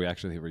before we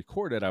actually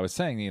recorded, I was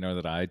saying,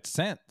 that I'd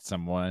sent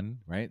someone,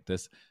 right,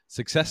 this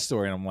success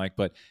story. And I'm like,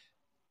 but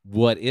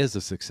what is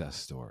a success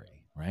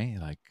story, right?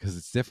 Like, because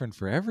it's different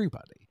for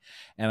everybody.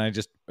 And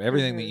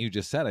everything that Hmm. you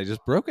just said, I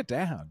just broke it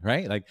down,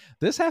 right? Like,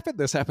 this happened,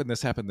 this happened,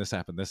 this happened, this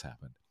happened, this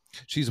happened.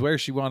 She's where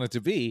she wanted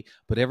to be,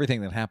 but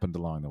everything that happened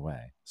along the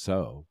way.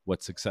 So,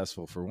 what's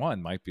successful for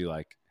one might be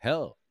like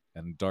hell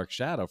and dark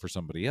shadow for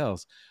somebody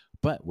else.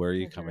 But where are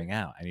you Hmm. coming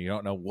out? And you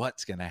don't know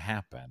what's going to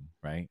happen,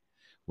 right?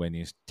 When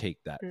you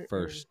take that Mm-mm.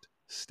 first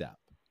step,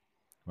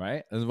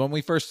 right? And when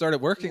we first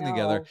started working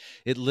together, No.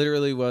 it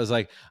literally was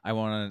like, I'm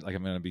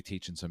going to be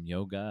teaching some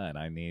yoga and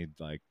I need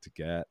like to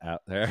get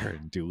out there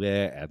and do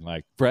it. And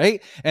like,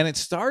 right. And it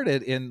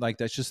started in like,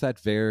 that's just that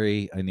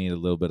I need a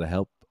little bit of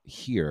help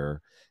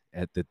here.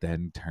 That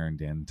then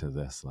turned into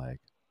this like,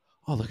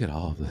 oh, look at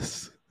all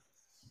this.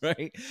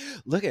 Right.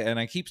 And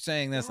I keep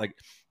saying this, Yeah. like,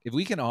 if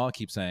we can all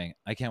keep saying,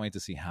 I can't wait to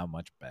see how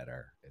much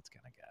better it's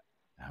going to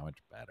get, how much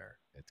better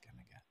it's going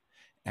to get.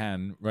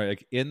 And right,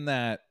 like in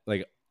that,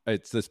 like,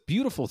 it's this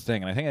beautiful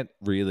thing. And I think it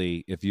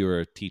really, if you're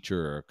a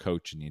teacher or a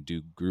coach and you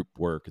do group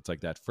work, it's like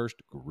that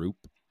first group,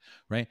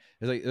 right?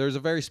 It's like there's a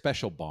very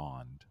special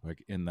bond,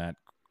 like in that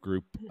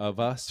group of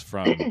us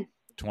from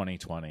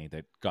 2020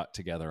 that got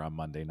together on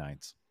Monday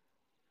nights.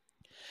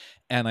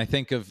 And I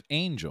think of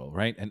Angel,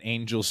 right? An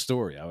Angel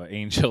story. How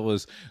Angel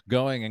was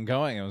going and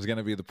going and was going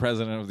to be the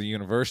president of the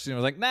university. And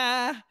was like,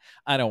 nah,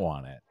 I don't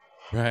want it.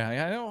 Right.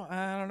 I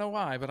don't know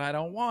why, but I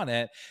don't want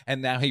it.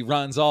 And now he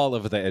runs all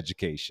of the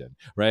education.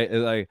 Right.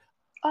 It's like,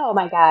 Oh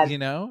my God. you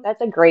know,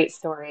 That's a great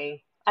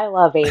story. I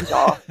love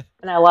Angel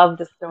and I love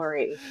the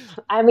story.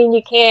 I mean,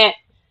 you can't,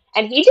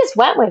 and he just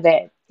went with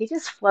it. He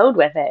just flowed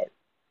with it.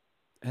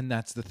 and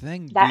that's the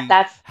thing. That We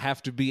that's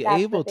have to be that's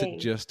the able to thing.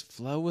 just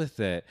flow with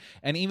it.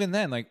 And even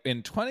then, like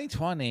in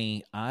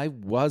 2020, I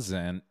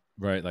wasn't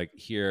right. Like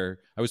here,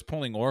 I was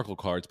pulling Oracle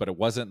cards, but it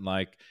wasn't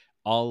like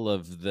all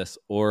of this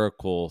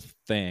Oracle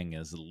thing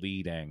is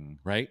leading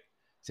right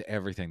to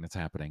everything that's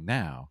happening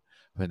now.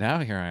 But now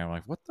here I am,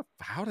 like, what the?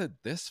 How did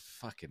this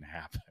fucking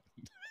happen?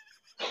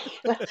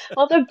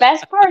 Well, the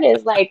best part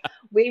is like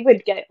we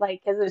would get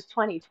like because it was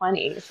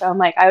 2020, so I'm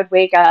like I would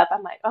wake up,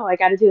 I'm like, oh, I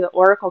got to do the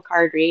Oracle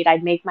card read.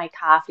 I'd make my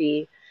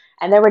coffee,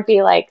 and there would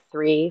be like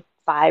three,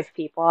 five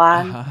people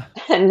on, Uh-huh.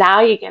 and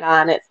now you get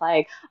on, it's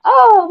like,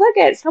 oh, look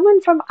at someone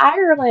from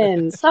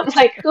Ireland. Something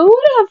like who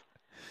would have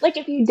like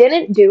if you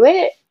didn't do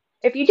it,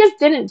 if you just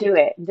didn't do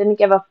it, didn't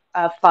give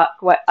a fuck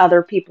what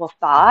other people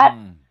thought.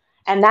 Hmm.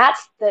 And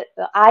that's the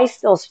I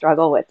still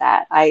struggle with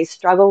that. I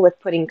struggle with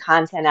putting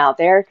content out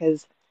there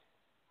because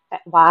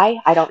why?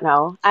 I don't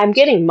know. I'm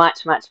getting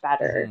much, much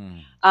better.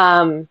 Hmm.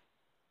 Um,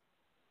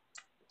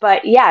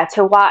 but yeah,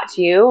 to watch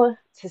you,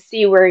 to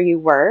see where you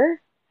were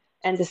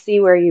and to see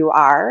where you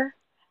are,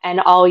 and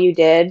all you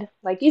did,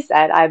 like you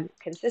said, I'm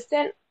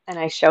consistent and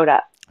I showed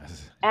up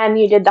and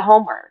you did the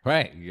homework.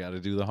 Right. You got to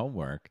do the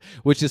homework,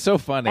 which is so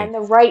funny. And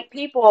the right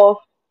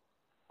people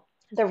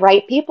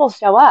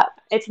show up.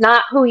 It's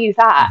not who you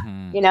thought.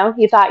 Hmm.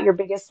 You thought your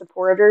biggest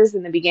supporters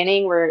in the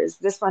beginning were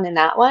this one and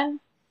that one.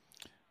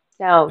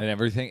 No, And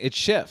everything, it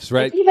shifts, it's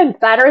right? even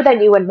better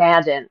than you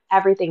imagine.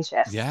 Everything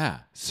shifts. Yeah,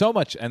 so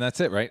much, and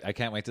that's it, right? I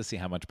can't wait to see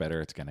how much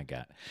better it's gonna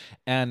get,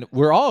 and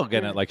we're all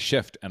gonna Hmm. like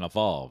shift and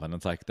evolve. And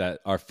it's like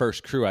that. Our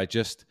first crew, I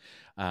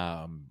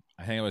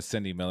think it was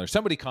Cindy Miller.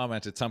 Somebody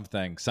commented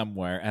something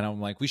somewhere, and I'm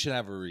like, we should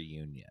have a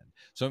reunion.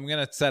 So I'm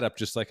gonna set up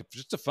just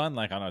a fun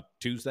like on a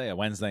Tuesday, a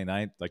Wednesday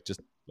night, like just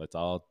let's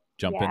all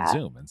jump in Yeah,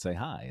 Zoom and say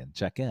hi and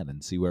check in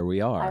and see where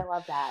we I are,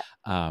 love that.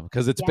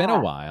 because it's been a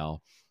Yeah.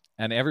 while.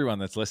 And everyone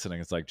that's listening,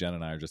 it's like Jen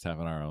and I are just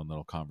having our own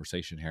little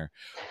conversation here.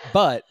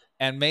 But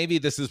and maybe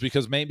this is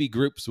because maybe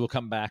groups will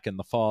come back in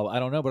the fall. I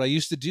don't know, but I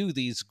used to do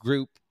these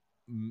group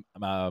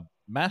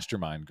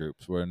mastermind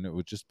groups where it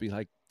would just be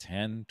like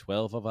 10,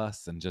 12 of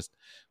us and just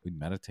we'd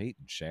meditate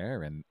and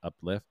share and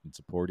uplift and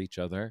support each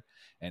other.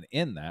 And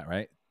in that,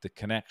 right, the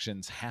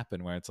connections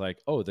happen where it's like,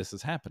 oh, this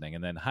is happening.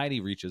 And then Heidi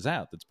reaches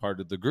out, that's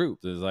part of the group.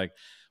 There's like,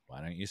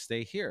 why don't you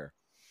stay here?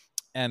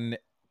 And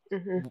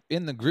Hmm.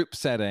 in the group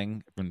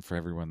setting, and for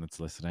everyone that's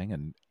listening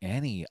and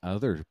any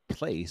other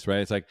place,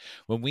 right? It's like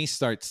when we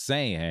start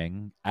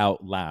saying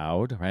out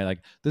loud, right?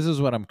 Like, this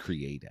is what I'm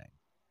creating.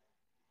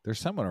 There's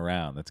someone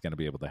around that's going to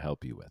be able to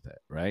help you with it,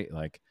 right?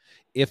 Like,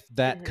 if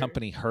that Hmm.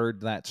 company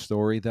heard that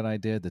story that I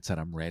did that said,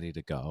 I'm ready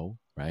to go,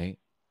 right?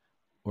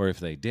 Or if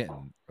they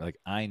didn't, like,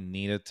 I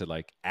needed to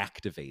like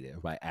activate it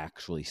by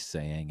actually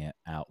saying it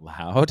out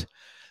loud.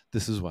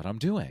 This is what I'm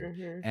doing.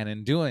 Hmm. And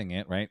in doing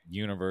it, right,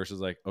 universe is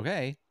like,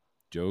 okay,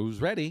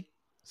 Joe's ready.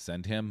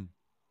 Send him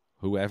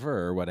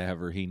whoever or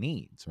whatever he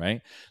needs,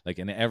 right? Like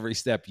in every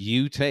step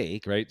you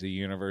take, right, the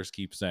universe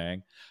keeps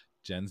saying,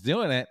 Jen's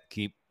doing it.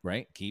 Keep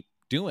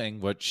doing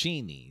what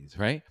she needs,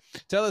 right?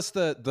 Tell us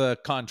the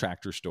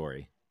contractor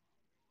story.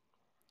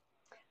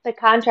 The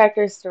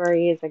contractor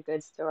story is a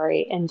good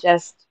story and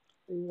just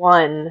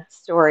one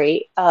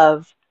story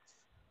of,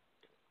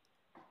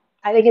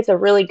 I think it's a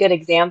really good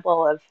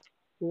example of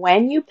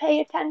when you pay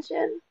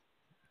attention,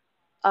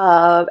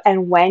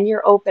 and when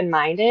you're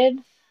open-minded,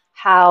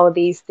 how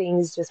these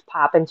things just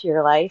pop into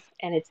your life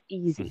and it's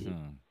easy.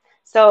 Hmm.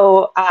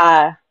 So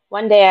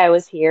one day I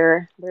was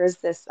here. There's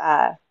this,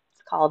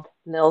 it's called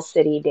Mill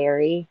City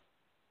Dairy.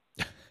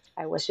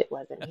 I wish it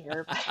wasn't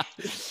here, but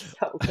it's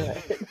so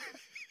good.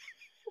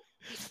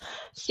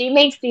 She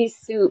makes these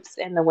soups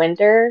in the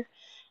winter,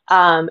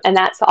 and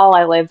that's all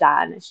I lived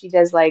on. She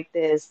does like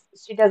this,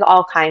 she does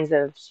all kinds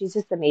of, she's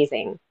just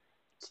amazing.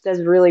 She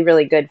does really,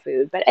 really good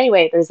food. But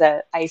anyway, there's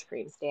a ice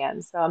cream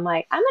stand. So I'm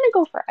like, I'm gonna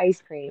go for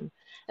ice cream.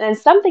 And then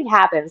something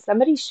happened.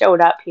 Somebody showed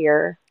up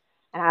here,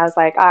 and I was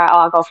like, all right,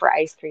 I'll go for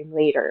ice cream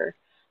later.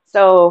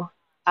 So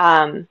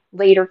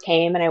later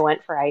came and I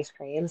went for ice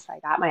cream. So I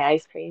got my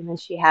ice cream, and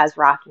she has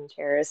rocking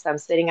chairs. So I'm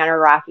sitting on her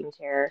rocking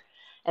chair,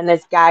 and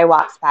this guy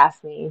walks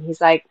past me, and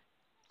he's like,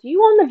 do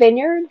you own the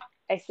vineyard?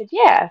 I said,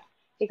 yeah.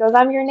 He goes,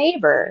 I'm your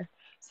neighbor.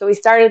 So we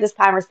started this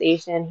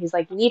conversation. He's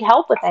like, you need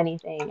help with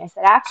anything? I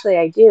said, actually,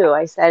 I do.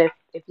 I said,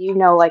 if you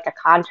know like a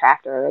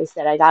contractor, I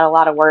said, I got a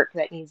lot of work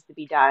that needs to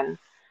be done.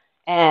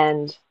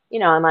 And,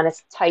 I'm on a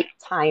tight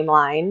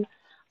timeline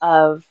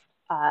of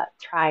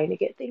trying to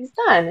get things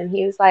done. And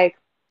he was like,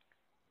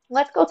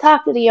 let's go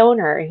talk to the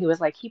owner. And he was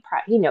like, he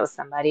knows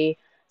somebody.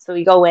 So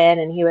we go in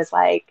and he was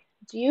like,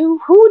 who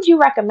would you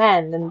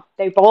recommend? And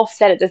they both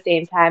said at the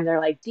same time,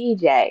 they're like,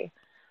 DJ.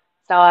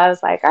 So I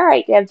was like, all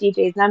right, do you have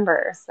DJ's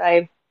number? So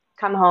I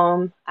come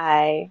home,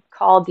 I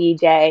call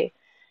DJ,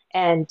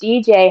 and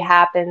DJ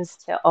happens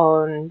to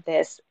own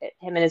this,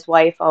 him and his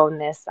wife own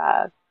this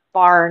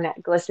barn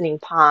at Glistening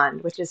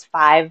Pond, which is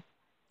five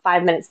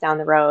minutes down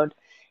the road.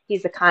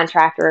 He's a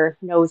contractor,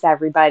 knows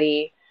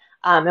everybody.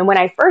 And when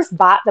I first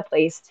bought the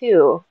place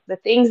too, the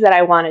things that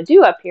I want to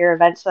do up here,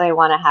 eventually I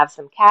want to have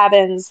some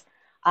cabins,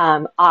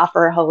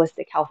 offer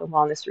holistic health and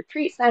wellness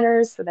retreat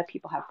centers so that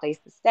people have a place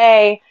to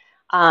stay.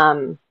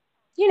 Um,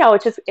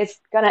 it's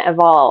gonna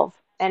evolve.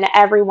 And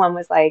everyone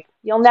was like,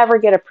 you'll never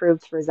get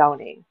approved for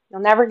zoning. You'll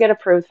never get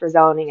approved for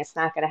zoning. It's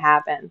not gonna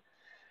happen.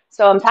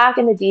 So I'm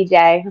talking to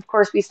DJ. Of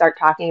course, we start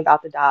talking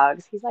about the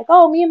dogs. He's like,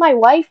 oh, me and my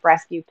wife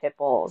rescue pit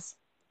bulls.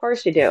 Of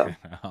course you do.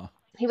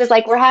 He was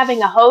like, we're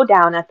having a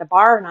hoedown at the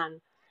barn on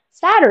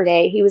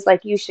Saturday. He was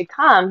like, you should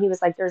come. He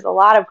was like, there's a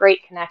lot of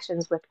great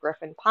connections with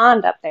Griffin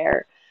Pond up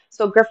there.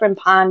 So Griffin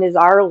Pond is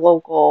our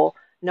local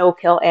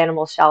no-kill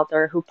animal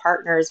shelter who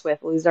partners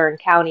with Luzerne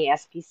County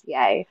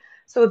SPCA.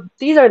 So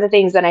these are the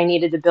things that I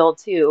needed to build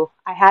too.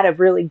 I had a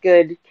really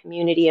good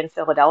community in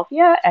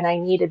Philadelphia, and I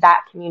needed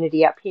that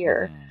community up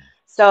here. Hmm.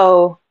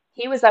 So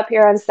he was up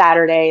here on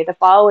Saturday. The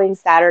following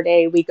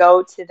Saturday, we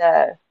go to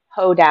the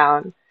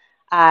hoedown.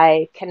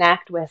 I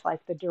connect with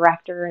like the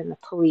director and the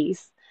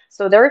police.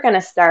 So they're going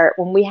to start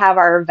when we have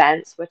our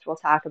events, which we'll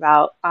talk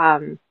about.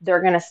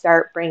 They're going to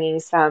start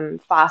bringing some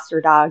foster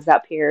dogs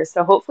up here.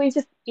 So hopefully,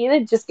 just either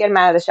just get them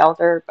out of the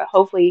shelter, but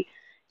hopefully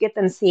get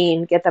them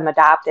seen, get them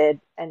adopted,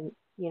 and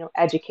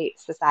educate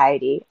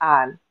society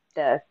on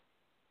the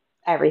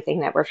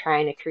everything that we're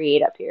trying to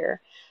create up here.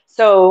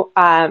 So,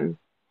 and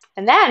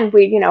then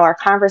our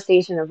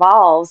conversation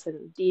evolves,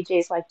 and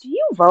DJ's like, "Do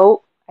you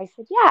vote?" I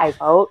said, "Yeah, I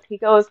vote." He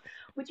goes,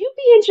 "Would you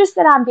be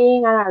interested on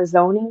being on our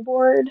zoning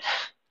board?"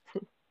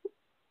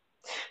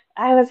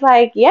 I was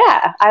like,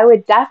 "Yeah, I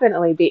would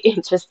definitely be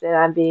interested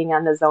on being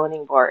on the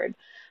zoning board."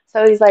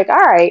 So he's like, "All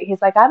right."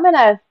 He's like,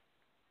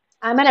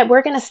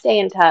 we're gonna stay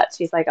in touch."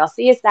 He's like, "I'll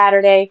see you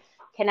Saturday."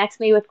 Connects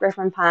me with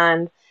Griffin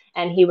Pond,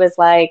 and he was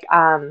like,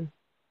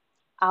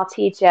 I'll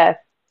teach you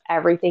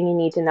everything you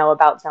need to know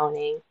about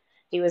zoning.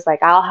 He was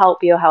like, I'll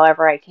help you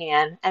however I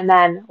can. And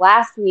then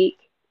last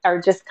week, or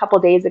just a couple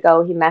days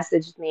ago, he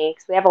messaged me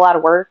because we have a lot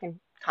of work and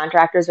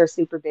contractors are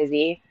super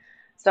busy.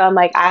 So I'm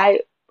like,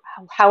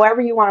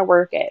 however you want to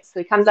work it. So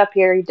he comes up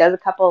here, he does a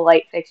couple of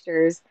light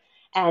fixtures,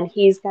 and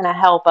he's going to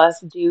help us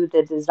do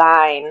the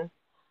design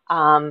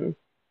um,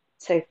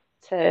 to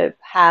to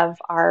have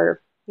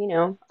our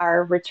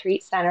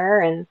retreat center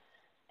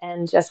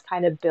and just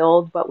kind of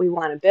build what we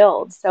want to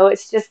build. So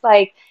it's just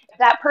like if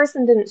that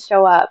person didn't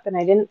show up and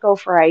I didn't go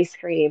for ice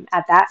cream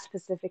at that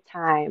specific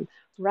time,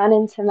 run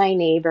into my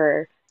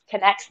neighbor,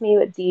 connects me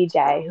with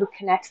DJ, who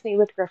connects me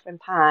with Griffin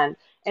Pond,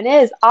 and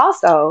is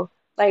also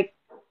like,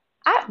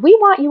 we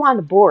want you on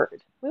the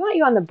board. We want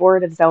you on the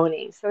board of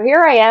zoning. So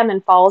here I am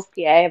in Falls,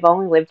 PA. I've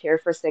only lived here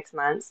for 6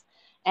 months,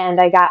 and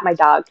I got my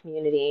dog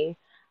community.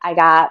 I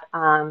got,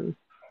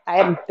 I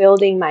am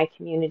building my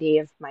community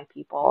of my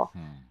people,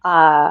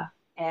 Hmm.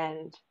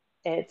 and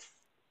it's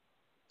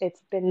it's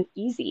been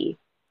easy.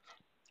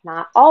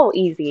 Not all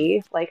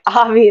easy. Like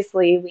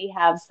obviously, we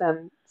have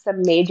some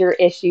major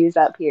issues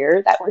up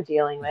here that we're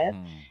dealing with,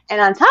 Hmm.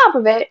 and on top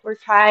of it, we're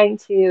trying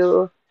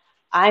to.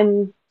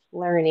 I'm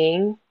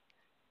learning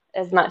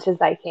as much as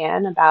I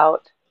can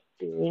about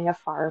being a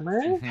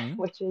farmer, Hmm.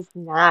 which is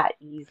not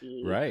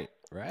easy. Right.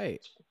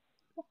 Right.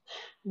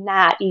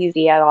 Not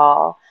easy at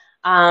all.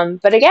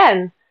 But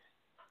again,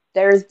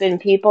 there's been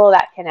people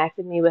that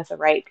connected me with the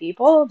right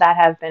people that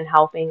have been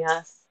helping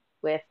us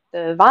with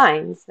the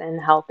vines and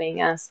helping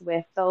us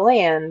with the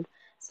land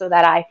so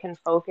that I can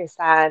focus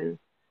on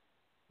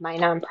my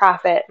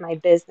nonprofit, my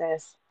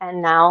business,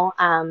 and now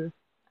I'm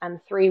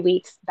 3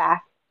 weeks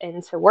back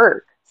into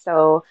work.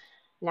 So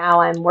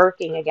now I'm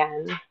working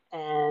again,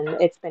 and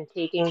it's been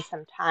taking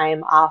some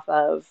time off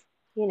of,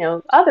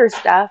 other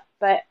stuff,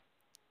 but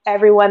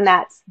everyone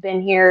that's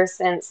been here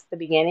since the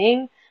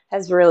beginning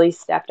has really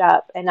stepped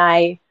up, and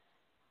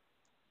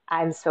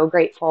I'm so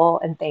grateful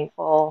and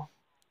thankful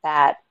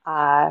that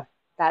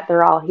that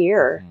they're all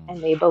here Mhm.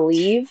 and they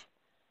believe,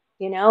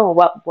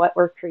 what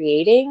we're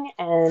creating,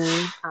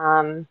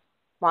 and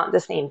want the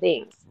same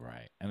things.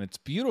 Right. And it's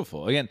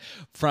beautiful. Again,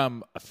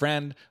 from a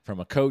friend, from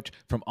a coach,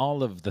 from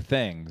all of the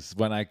things,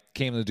 when I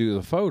came to do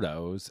the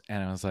photos,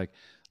 and I was like,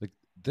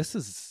 this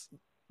is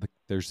like,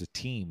 there's a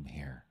team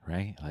here,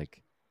 right?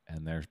 Like,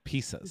 and there's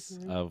pieces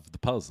Hmm. of the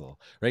puzzle,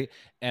 right?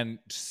 And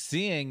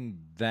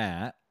seeing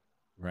that,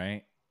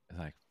 right?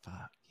 Like,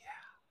 fuck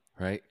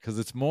yeah, right? Because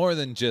it's more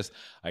than just,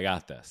 I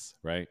got this,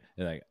 right?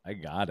 Like, I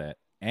got it.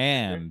 Hmm.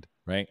 And,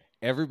 right?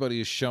 Everybody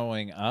is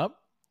showing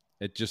up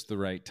at just the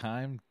right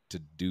time to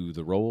do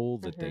the role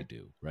that they Hmm.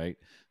 do, right?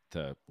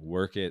 To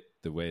work it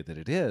the way that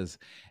it is.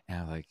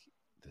 And I'm like,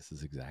 this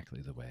is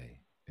exactly the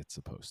way it's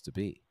supposed to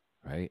be,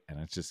 right? And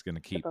it's just going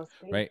to keep, Supposed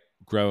to be. right,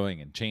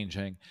 growing and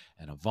changing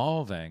and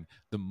evolving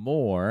the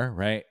more,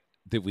 right,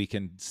 that we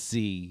can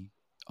see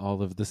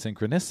all of the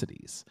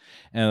synchronicities.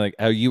 And like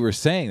how you were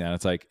saying that,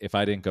 it's like, if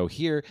I didn't go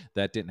here,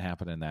 that didn't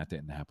happen, and that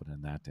didn't happen,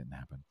 and that didn't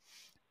happen.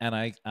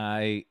 And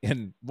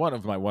in one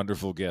of my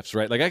wonderful gifts,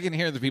 right? Like I can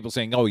hear the people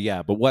saying, "Oh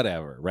yeah, but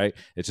whatever," right?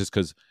 It's just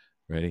because,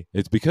 right?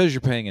 It's because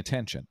you're paying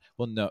attention.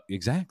 Well, no,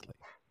 exactly.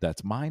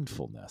 That's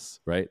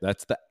mindfulness, right?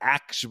 That's the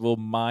actual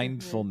Hmm.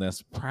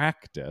 mindfulness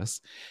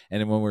practice.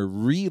 And when we're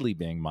really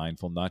being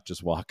mindful, not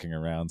just walking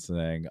around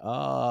saying,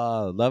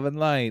 "Oh, love and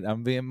light,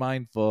 I'm being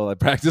mindful. I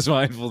practice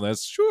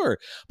mindfulness." Sure,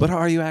 but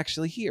are you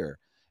actually here?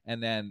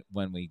 And then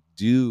when we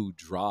do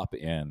drop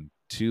in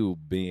to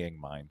being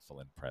mindful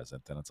and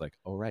present, then it's like,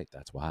 oh, right,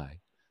 that's why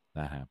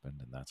that happened.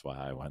 And that's why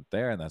I went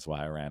there. And that's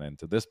why I ran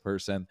into this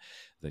person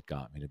that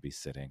got me to be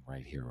sitting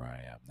right here where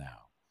I am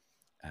now.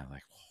 And I'm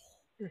like,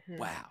 Hmm.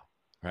 wow,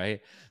 right?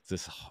 It's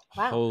this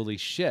Wow. holy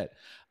shit.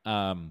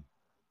 Um,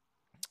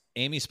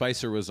 Amy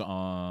Spicer was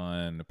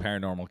on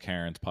Paranormal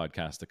Karen's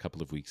podcast a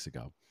couple of weeks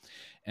ago.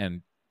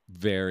 And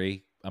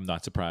I'm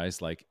not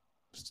surprised, like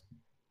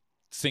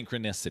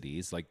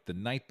synchronicities. Like the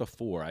night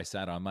before, I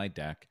sat on my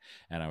deck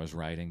and I was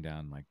writing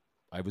down, like,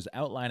 I was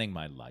outlining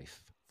my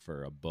life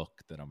for a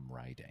book that I'm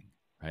writing,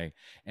 right?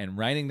 And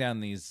writing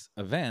down these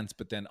events,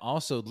 but then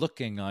also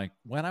looking like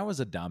when I was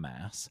a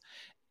dumbass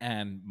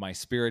and my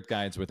spirit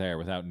guides were there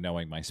without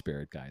knowing my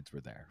spirit guides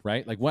were there,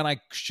 right? Like when I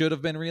should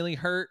have been really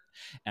hurt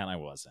and I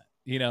wasn't,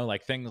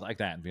 like things like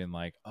that, and being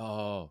like,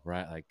 oh,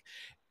 right. Like,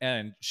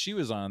 and she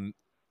was on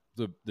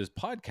this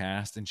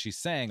podcast, and she's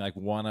saying like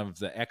one of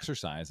the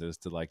exercises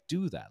to like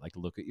do that, like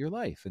look at your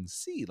life and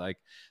see like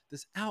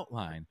this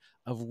outline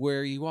of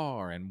where you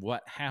are and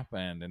what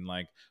happened, and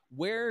like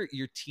where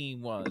your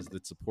team was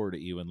that supported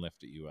you and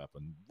lifted you up,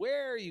 and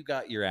where you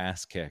got your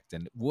ass kicked,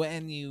 and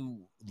when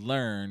you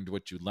learned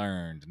what you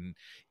learned. And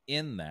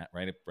in that,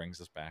 right, it brings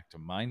us back to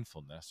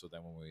mindfulness, so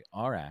that when we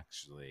are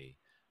actually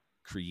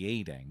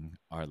creating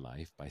our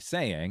life by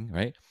saying,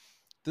 right,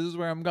 this is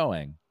where I'm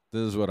going,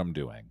 this is what I'm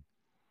doing,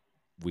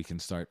 we can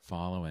start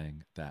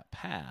following that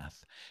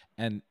path.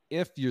 And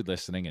if you're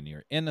listening and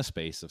you're in a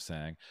space of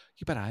saying,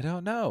 yeah, but I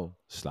don't know,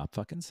 stop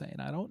fucking saying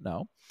I don't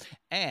know.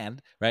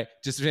 And right,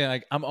 just being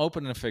like, I'm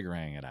open to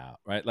figuring it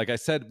out. Right. Like I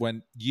said,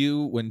 when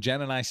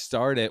Jen and I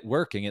started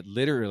working, it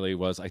literally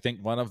was, I think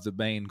one of the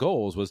main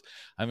goals was,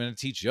 I'm going to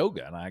teach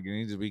yoga and I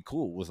need to be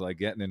cool with like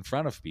getting in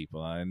front of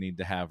people. And I need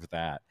to have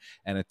that.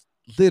 And it's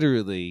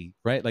literally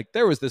right. Like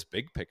there was this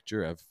big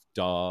picture of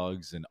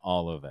dogs and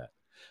all of it.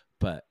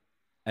 But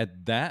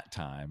at that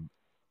time,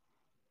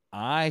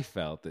 I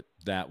felt that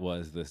that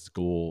was this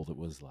goal that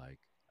was like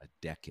a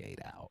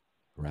decade out,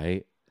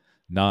 right?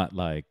 Not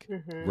like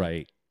Hmm.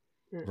 right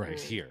right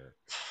Hmm. here.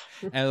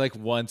 And like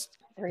once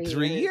 3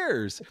 3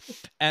 years. years.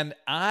 And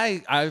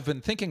I've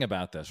been thinking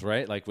about this,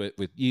 right? Like with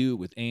you,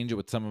 with Angel,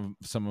 with some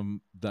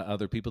of the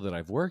other people that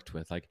I've worked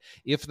with. Like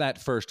if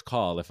that first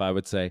call, if I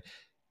would say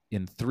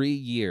in 3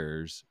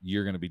 years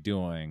you're going to be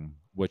doing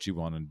what you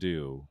want to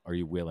do, are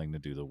you willing to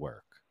do the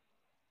work?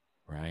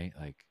 Right?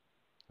 Like,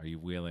 are you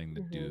willing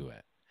to Hmm. do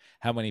it?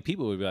 How many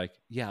people would be like,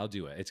 yeah, I'll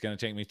do it. It's going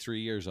to take me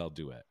 3 years. I'll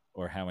do it.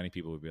 Or how many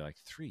people would be like,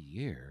 3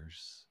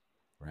 years?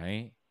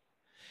 Right.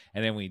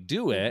 And then we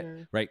do it,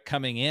 Hmm. right?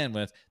 Coming in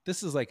with,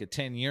 this is like a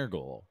 10-year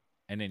goal.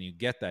 And then you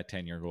get that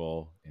 10-year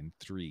goal in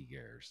 3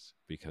 years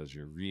because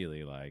you're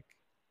really like,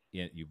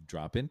 you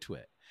drop into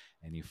it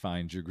and you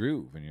find your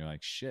groove and you're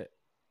like, shit,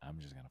 I'm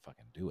just going to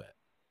fucking do it.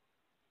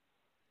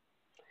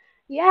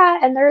 Yeah,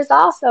 and there's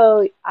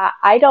also,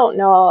 I don't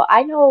know,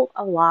 I know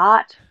a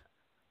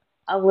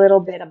little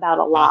bit about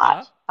a Uh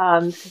huh.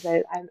 lot,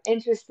 because I'm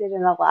interested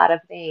in a lot of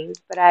things,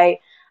 but I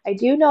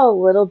do know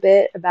a little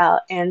bit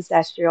about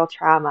ancestral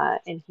trauma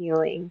and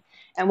healing.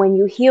 And when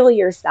you heal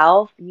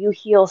yourself, you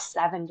heal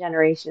 7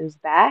 generations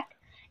back,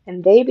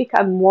 and they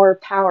become more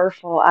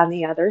powerful on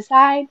the other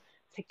side.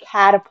 to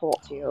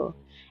catapult you. Oh.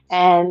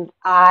 And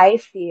I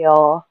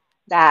feel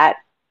that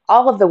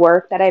all of the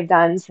work that I've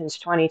done since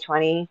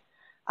 2020,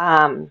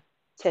 um,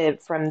 to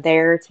from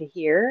there to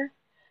here,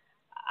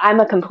 I'm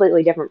a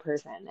completely different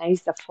person. I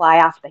used to fly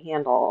off the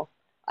handle.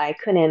 I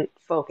couldn't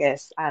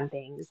focus on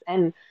things.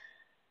 And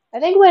I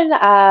think when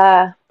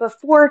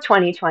before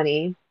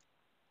 2020,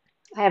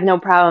 I have no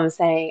problem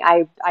saying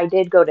I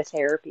did go to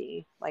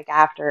therapy. Like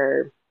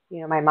after,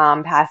 my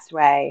mom passed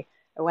away,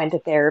 I went to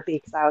therapy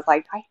because I was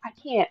like, I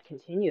can't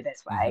continue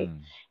this way.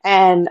 Mm-hmm.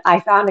 And I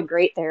found a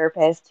great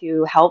therapist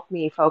who helped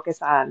me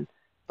focus on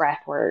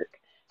breath work,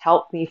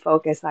 helped me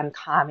focus on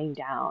calming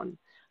down.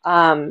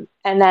 And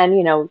then,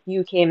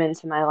 you came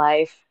into my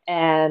life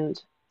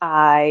and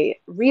I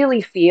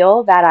really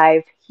feel that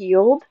I've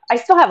healed. I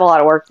still have a lot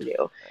of work to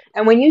do.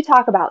 And when you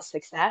talk about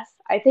success,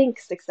 I think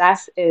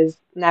success is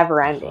never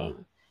Uh-huh.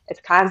 ending.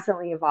 It's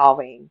constantly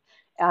evolving.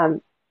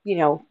 Um,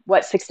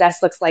 what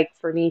success looks like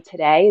for me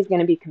today is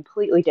going to be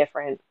completely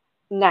different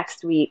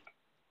next week,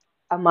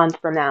 a month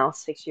from now,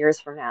 6 years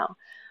from now.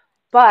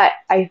 But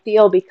I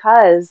feel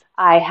because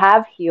I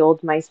have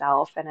healed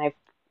myself and I've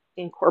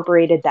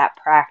incorporated that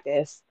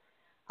practice,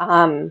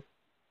 um,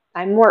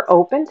 I'm more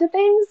open to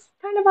things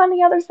kind of on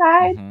the other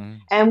side. Mm-hmm.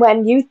 And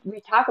when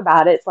we talk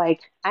about it, it's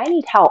like, I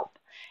need help.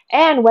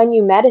 And when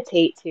you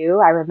meditate too,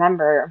 I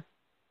remember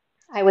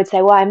I would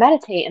say, well, I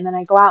meditate and then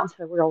I go out into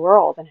the real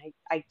world and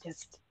I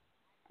just,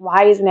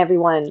 why isn't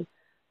everyone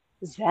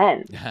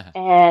Zen?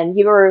 And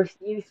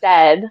you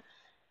said,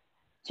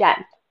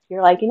 Jen,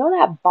 you're like,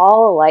 that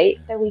ball of light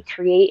that we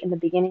create in the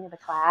beginning of the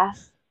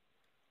class,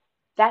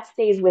 that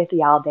stays with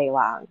you all day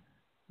long.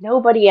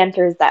 Nobody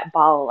enters that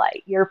ball of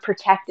light. You're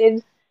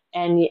protected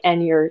and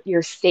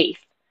you're safe.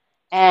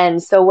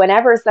 And so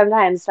whenever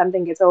sometimes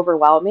something gets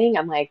overwhelming,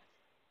 I'm like,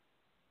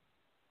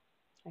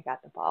 I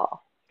got the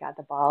ball. I got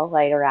the ball of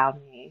light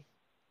around me.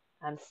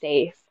 I'm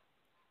safe.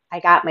 I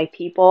got my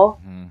people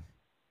Mm-hmm.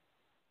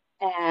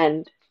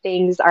 and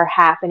things are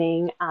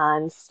happening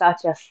on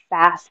such a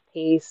fast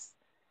pace.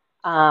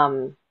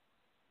 Um,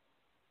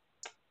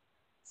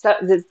 so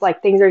it's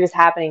like things are just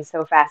happening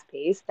so fast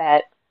paced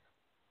that,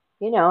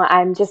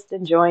 I'm just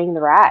enjoying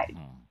the ride.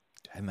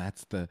 Mm-hmm. And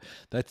that's the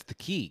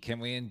key. Can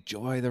we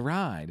enjoy the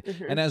ride?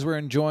 Hmm. And as we're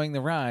enjoying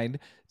the ride,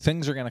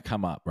 things are going to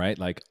come up, right?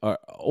 Like our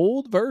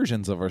old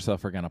versions of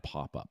ourselves are going to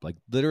pop up. Like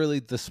literally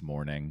this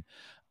morning,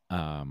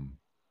 um,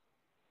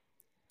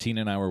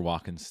 Tina and I were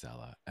walking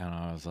Stella, and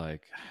I was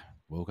like,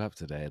 woke up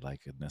today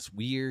like in this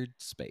weird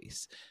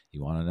space.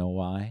 You want to know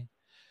why?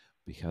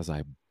 Because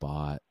I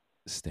bought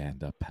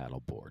stand-up paddle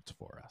boards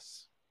for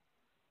us,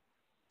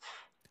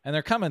 and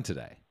they're coming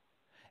today.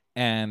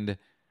 And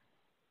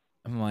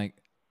I'm like,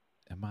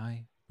 am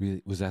I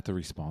really? Was that the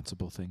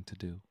responsible thing to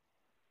do?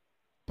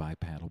 Buy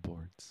paddle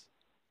boards?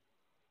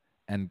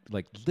 And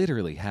like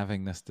literally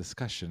having this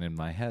discussion in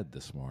my head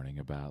this morning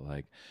about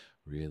like,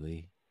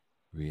 really,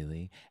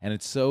 really, and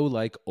it's so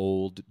like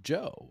old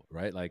Joe,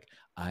 right? Like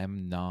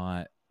I'm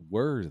not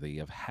worthy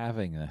of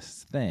having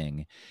this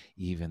thing,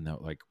 even though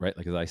like right,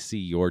 like as I see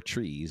your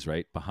trees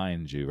right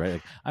behind you, right?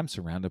 Like I'm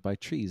surrounded by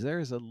trees. There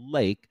is a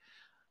lake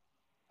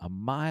a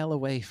mile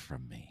away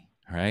from me,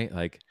 right?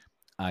 Like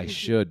I Hmm.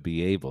 should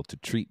be able to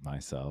treat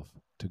myself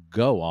to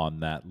go on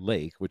that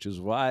lake, which is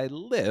why I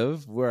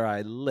live where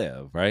I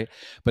live, right?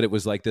 But it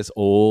was like this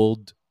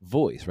old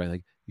voice, right?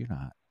 Like, you're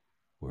not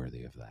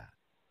worthy of that.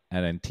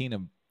 And then Tina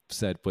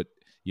said, but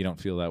you don't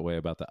feel that way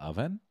about the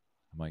oven?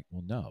 I'm like,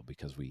 well, no,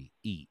 because we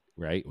eat,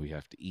 right? We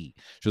have to eat.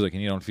 She was like,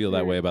 and you don't feel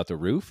that way Mm, about the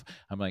roof?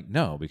 I'm like,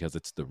 no, because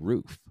it's the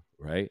roof,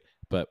 right?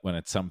 But when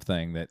it's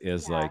something that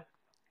is yeah, like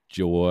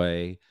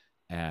joy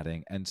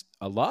adding, and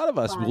a lot of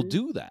us will fun.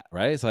 do that,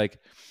 right? It's like,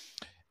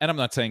 and I'm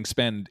not saying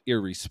spend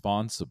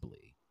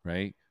irresponsibly,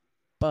 right?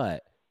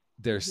 But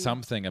there's Hmm.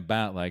 something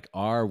about like,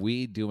 are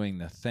we doing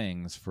the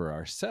things for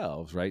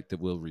ourselves, right, that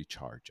will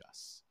recharge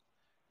us?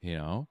 you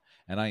know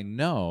and I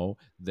know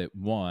that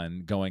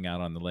one, going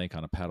out on the lake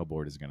on a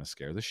paddleboard is going to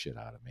scare the shit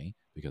out of me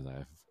because I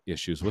have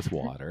issues with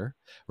water,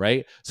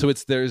 right? So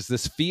there's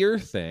this fear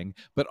thing,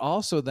 but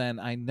also then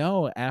I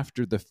know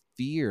after the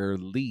fear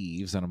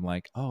leaves and I'm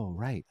like, oh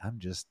right, I'm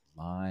just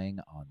lying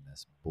on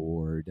this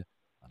board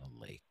on a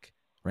lake,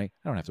 right?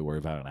 I don't have to worry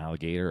about an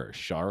alligator or a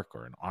shark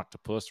or an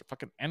octopus or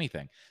fucking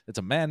anything. It's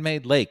a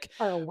man-made lake,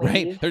 Or a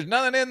right? wave. There's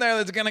nothing in there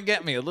that's gonna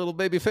get me. A little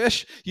baby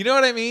fish, you know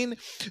what I mean?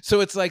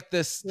 So it's like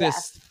this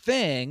Yes.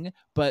 thing,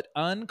 but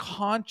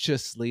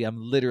unconsciously I'm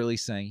literally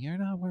saying, you're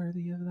not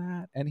worthy of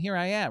that. And here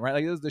I am, right?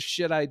 Like this is the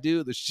shit I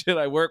do, the shit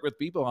I work with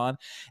people on.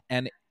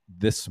 And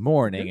this Hmm.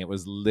 morning it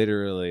was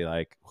literally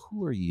like,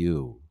 who are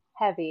you?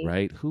 Heavy.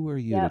 Right? Who are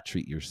you to Yep.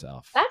 treat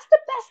yourself? That's the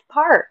best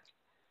part.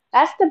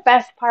 That's the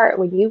best part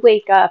when you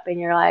wake up and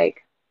you're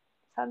like,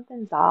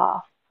 something's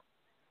off.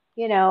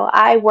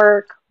 I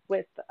work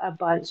with a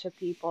bunch of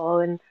people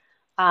and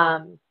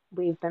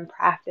we've been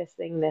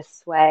practicing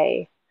this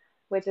way,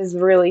 which is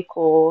really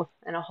cool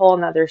and a whole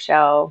nother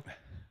show.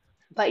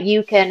 But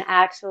you can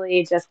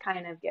actually just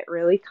kind of get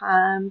really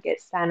calm,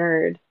 get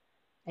centered,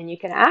 and you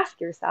can ask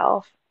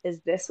yourself, is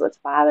this what's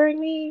bothering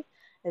me?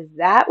 Is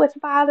that what's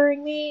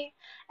bothering me?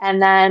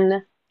 And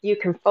then you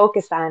can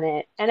focus on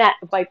it. And at,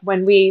 like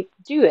when we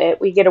do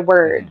it, we get a Mm-hmm.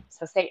 word.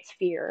 So say it's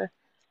fear.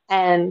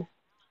 And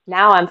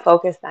now I'm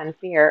focused on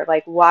fear.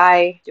 Like,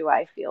 why do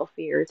I feel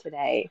fear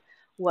today?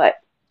 What,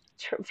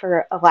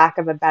 for a lack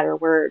of a better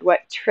word, what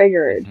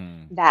triggered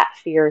Mm-hmm. that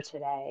fear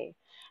today?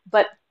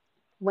 But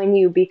when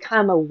you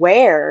become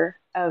aware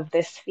of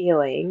this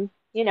feeling,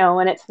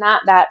 and it's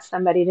not that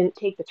somebody didn't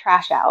take the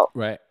trash out,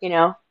 Right.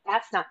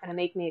 that's not going to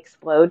make me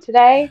explode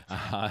today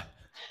Uh-huh.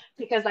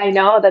 because I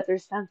know that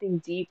there's something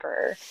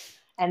deeper.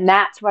 And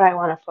that's what I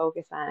want to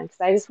focus on because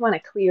I just want to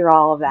clear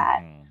all of that.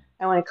 Mm-hmm.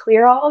 I want to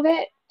clear all of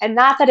it. And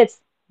not that it's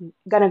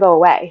going to go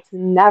away, it's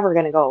never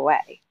going to go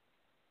away.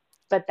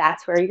 But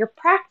that's where your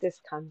practice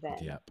comes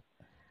in. Yep.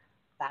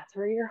 That's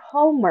where your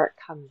homework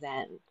comes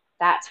in.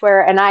 That's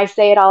where, and I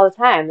say it all the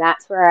time,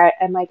 that's where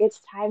I'm like, it's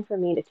time for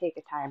me to take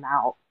a time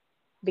out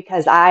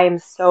because I am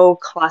so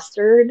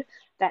clustered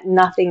that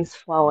nothing's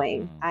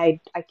flowing. Mm-hmm.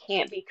 I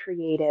can't be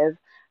creative.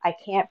 I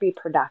can't be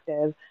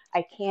productive.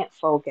 I can't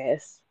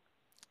focus.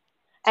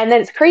 And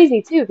then it's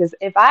crazy too, because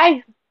if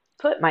I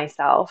put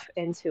myself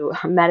into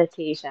a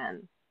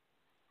meditation,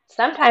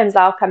 sometimes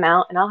I'll come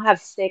out and I'll have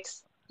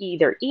six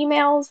either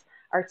emails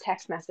or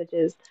text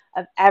messages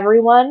of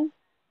everyone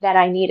that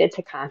I needed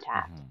to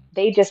contact. Mm-hmm.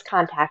 They just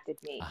contacted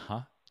me.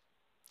 Uh-huh.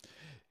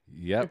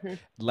 Yep. Hmm.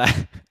 La-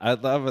 I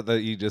love it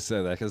that you just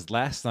said that because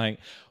last night,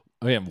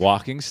 I am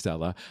walking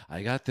Stella.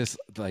 I got this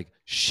like,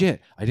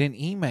 shit, I didn't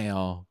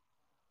email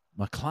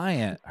my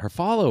client her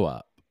follow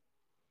up.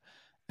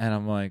 And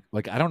I'm like,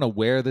 I don't know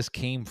where this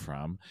came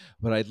from,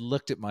 but I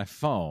looked at my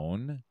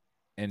phone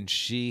and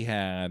she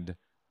had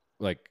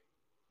like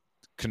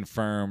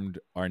confirmed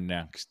our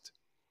next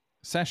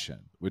session,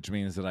 which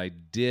means that I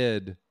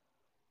did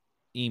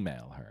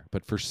email her.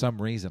 But for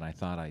some reason, I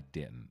thought I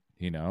didn't.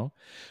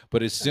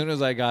 But as soon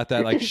as I got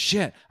that, like,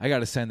 shit, I got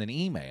to send an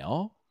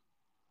email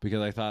because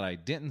I thought I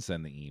didn't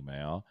send the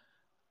email.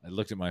 I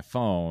looked at my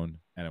phone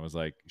and it was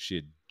like she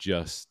had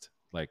just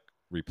like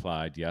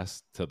replied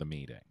yes to the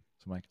meeting.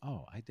 So I'm like,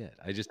 oh, I did.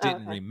 I just Oh,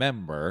 didn't okay.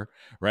 remember,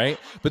 right?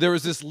 But there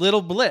was this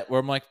little blip where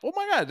I'm like, oh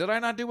my God, did I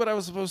not do what I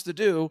was supposed to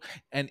do?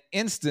 And Hmm.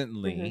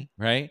 instantly,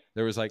 right,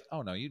 there was like,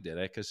 oh no, you did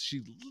it because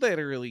she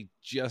literally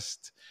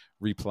just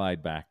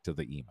replied back to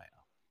the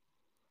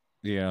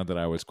email, that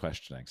I was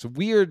questioning. So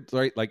weird,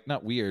 right? Like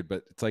not weird,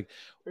 but it's like,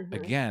 Hmm.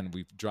 again,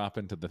 we drop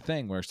into the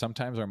thing where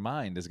sometimes our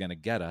mind is going to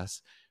get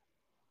us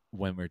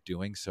when we're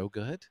doing so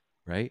good,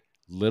 right?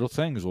 Little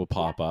things will Yeah,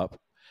 pop up.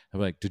 I'm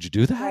like, did you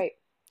do that? right.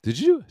 Did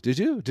you? Did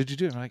you? Did you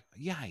do it? I'm like,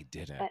 yeah, I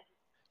did it. Uh,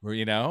 Or.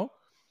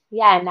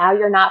 Yeah, now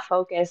you're not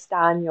focused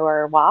on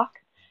your walk.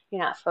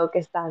 You're not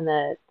focused on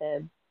the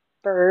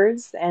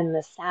birds and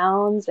the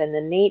sounds and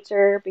the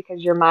nature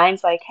because your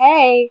mind's like,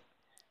 hey,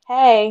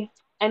 hey.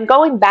 And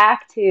going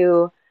back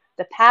to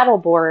the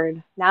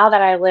paddleboard, now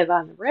that I live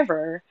on the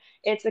river,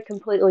 it's a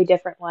completely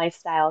different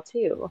lifestyle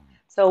too.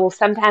 So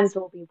sometimes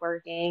we'll be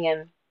working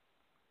and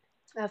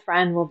a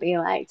friend will be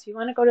like, do you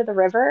want to go to the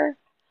river?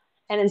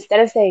 And instead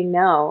of saying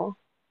no,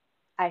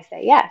 I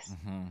say yes.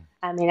 Mm-hmm.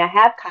 I mean, I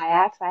have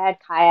kayaks. I had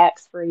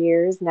kayaks for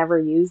years, never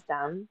used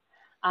them.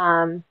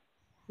 I'm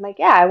like,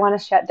 yeah, I want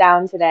to shut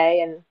down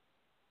today and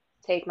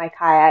take my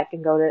kayak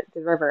and go to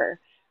the river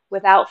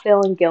without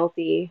feeling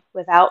guilty,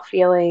 without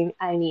feeling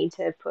I need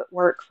to put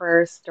work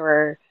first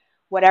or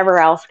whatever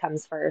else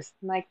comes first.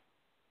 I'm like,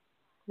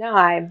 no,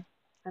 I'm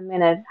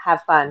gonna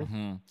have fun.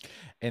 Mm-hmm.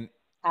 And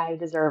I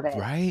deserve it.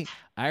 right,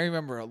 I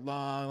remember a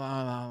long,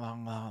 long, long,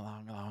 long, long,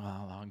 long, long,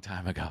 long, long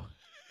time ago.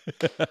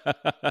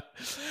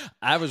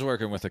 I was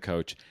working with a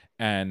coach,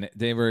 and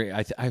they were,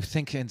 I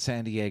think, in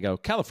San Diego,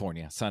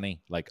 California,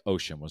 sunny, like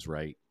ocean was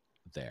right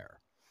there.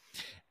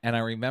 And I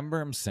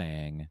remember him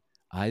saying,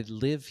 I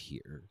live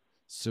here.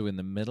 So in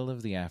the middle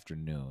of the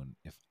afternoon,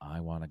 if I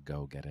want to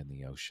go get in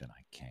the ocean,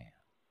 I can,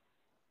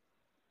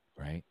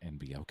 right? And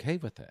be okay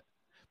with it.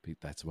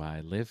 That's why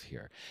I live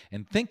here.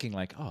 And thinking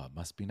like, oh, it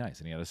must be nice.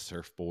 And he had a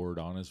surfboard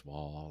on his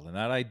wall and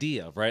that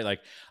idea of, right?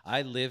 Like,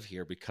 I live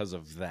here because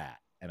of that.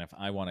 And if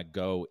I want to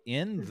go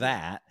in Hmm.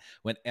 that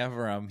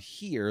whenever I'm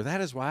here,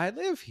 that is why I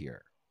live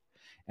here.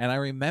 And I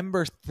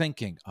remember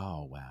thinking,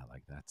 oh wow,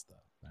 like that's the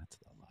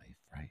life,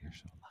 right? You're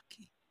so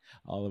lucky.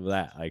 All of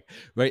that, like,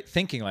 right,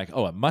 thinking like,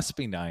 oh, it must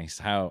be nice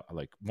how,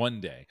 like,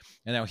 one day.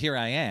 And now here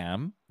I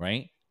am,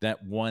 right?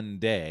 That one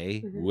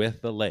day Hmm.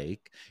 with the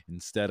lake,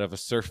 instead of a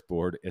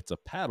surfboard, it's a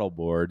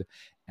paddleboard.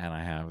 And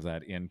I have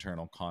that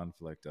internal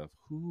conflict of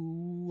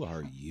who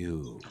are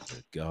you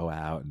to go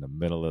out in the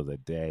middle of the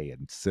day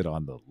and sit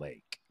on the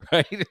lake,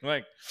 right?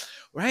 Like,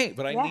 right.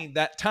 But I Yeah. need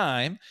that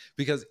time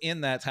because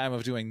in that time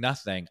of doing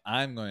nothing,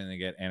 I'm going to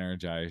get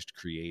energized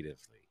creatively.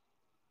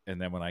 And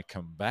then when I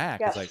come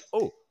back, it's Yep. like,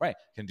 oh, right,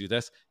 can do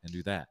this and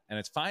do that. And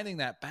it's finding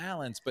that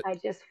balance. But I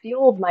just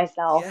fueled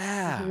myself.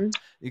 yeah, Hmm.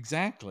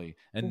 exactly.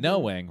 And Hmm.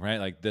 knowing, right,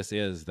 like this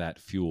is that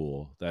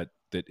fuel that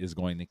is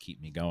going to keep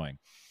me going.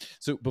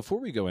 So before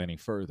we go any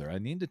further, I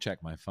need to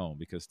check my phone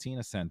because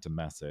Tina sent a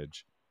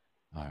message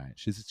All right.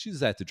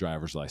 She's at the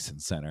driver's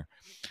license center.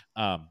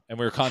 And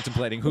we were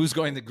contemplating who's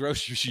going to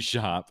grocery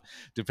shop,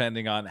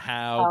 depending on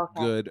how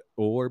Okay. good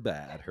or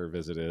bad her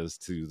visit is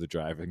to the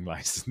driving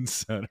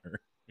license center.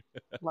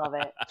 Love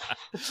it.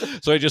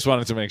 So I just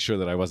wanted to make sure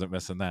that I wasn't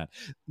missing that.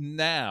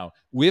 Now,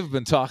 we've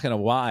been talking a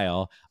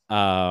while.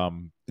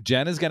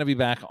 Jen is going to be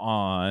back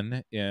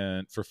on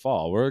in for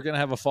fall. We're going to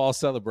have a fall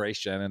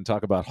celebration and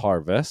talk about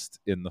harvest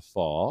in the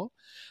fall.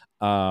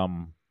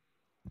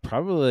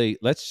 Probably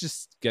let's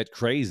just get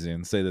crazy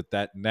and say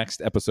that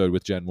next episode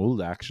with Jen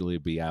will actually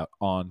be out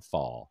on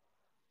fall,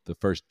 the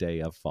first day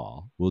of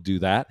fall. We'll do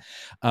that.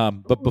 But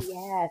Oh, yes,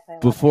 I love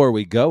it. before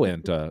we go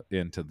into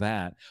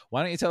that,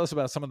 why don't you tell us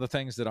about some of the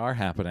things that are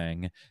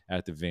happening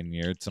at the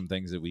vineyard, some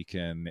things that we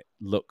can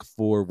look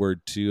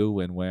forward to,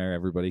 and where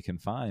everybody can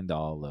find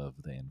all of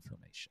the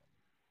information.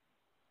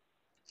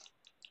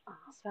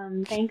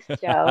 Awesome. Thanks,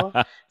 Joe.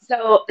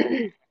 So,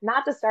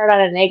 not to start on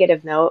a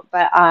negative note,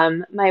 but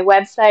my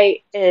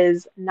website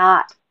is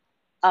not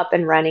up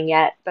and running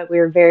yet, but we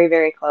were very,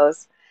 very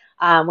close.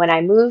 When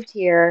I moved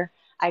here,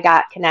 I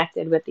got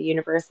connected with the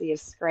University of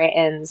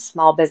Scranton's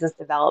Small Business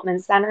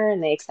Development Center,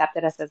 and they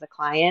accepted us as a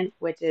client,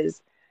 which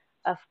is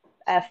a,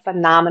 a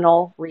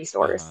phenomenal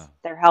resource. Uh-huh.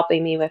 They're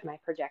helping me with my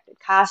projected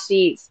cost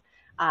sheets.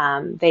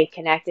 They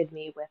connected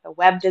me with a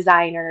web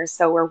designer.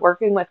 So we're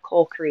working with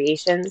Cole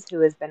Creations, who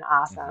has been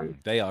awesome.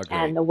 They are great.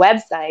 And the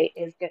website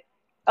is good.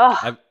 Oh,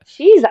 I've,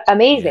 she's yeah,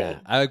 amazing.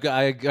 I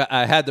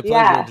had the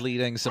pleasure Yeah. of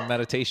leading some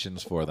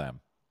meditations for them.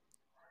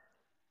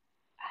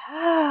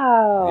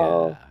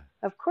 Oh, Yeah.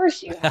 of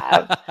course you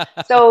have.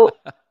 So,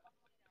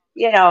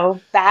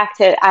 back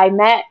to I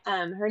met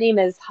her name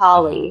is Uh-huh.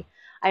 Holly.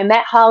 I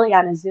met Holly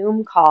on a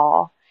Zoom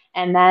call,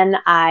 and then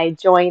I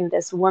joined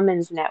this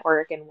women's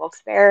network in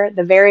Wilkes-Barre.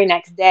 The very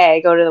next day, I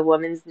go to the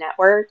women's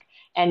network,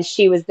 and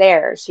she was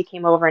there. She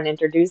came over and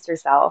introduced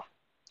herself.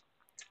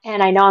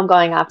 And I know I'm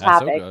going off That's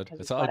so topic good. because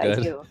It's it's all what I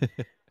good. do,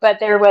 but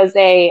there was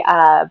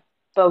a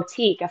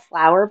boutique, a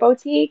flower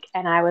boutique,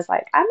 and I was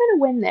like, I'm gonna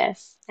win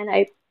this, and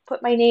I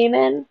put my name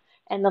in.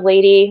 And the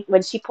lady,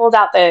 when she pulled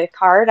out the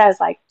card, I was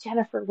like,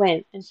 Jennifer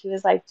Wint, and she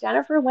was like,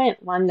 Jennifer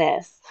Wint won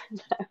this.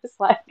 And I was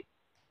like,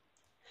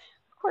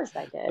 of course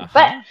I did.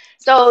 But Uh-huh.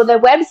 so the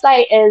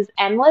website is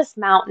Endless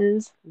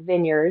Mountains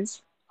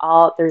Vineyards.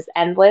 All there's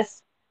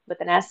endless with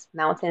an S,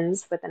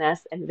 mountains with an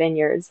S, and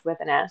vineyards with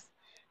an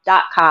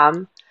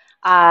S.com.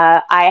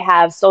 I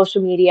have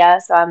social media,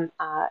 so I'm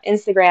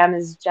Instagram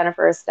is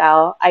Jennifer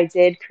Estelle. I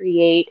did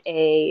create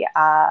a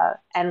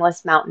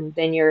Endless Mountain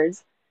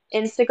Vineyards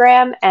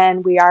Instagram,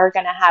 and we are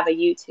going to have a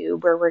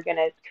YouTube where we're going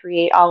to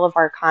create all of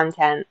our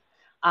content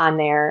on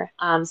there.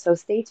 So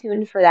stay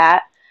tuned for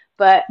that.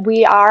 But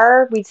we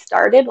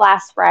started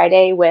last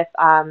Friday with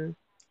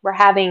we're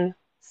having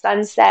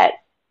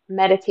sunset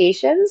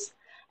meditations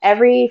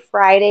every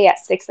Friday at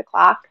 6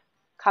 o'clock.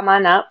 Come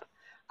on up.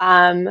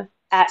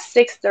 At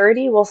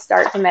 6:30, we'll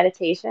start the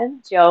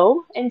meditation.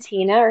 Joe and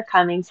Tina are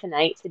coming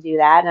tonight to do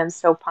that, and I'm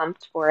so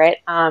pumped for it.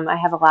 I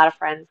have a lot of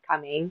friends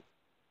coming.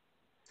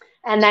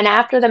 And then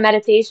after the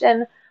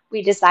meditation,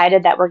 we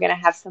decided that we're going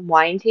to have some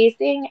wine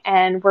tasting,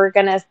 and we're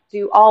going to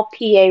do all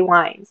PA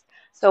wines.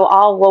 So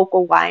all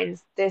local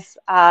wines.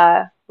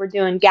 We're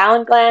doing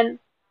Gallon Glen,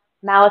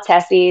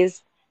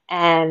 Malatessi's,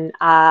 and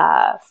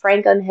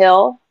Franklin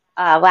Hill.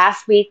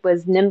 Last week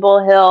was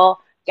Nimble Hill,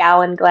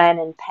 Gowan Glen,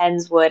 and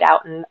Pennswood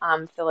out in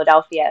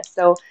Philadelphia.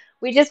 So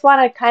we just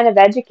want to kind of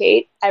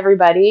educate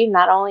everybody,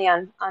 not only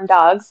on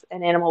dogs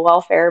and animal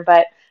welfare,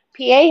 but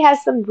PA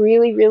has some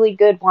really, really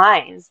good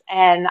wines.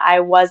 And I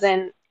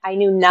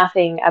knew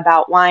nothing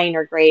about wine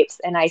or grapes,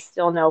 and I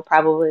still know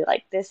probably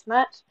like this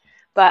much.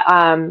 But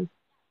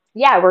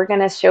yeah, we're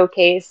going to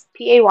showcase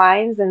PA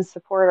wines and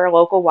support our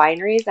local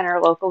wineries and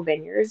our local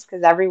vineyards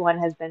because everyone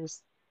has been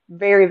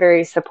very,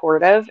 very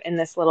supportive in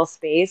this little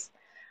space.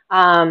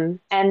 And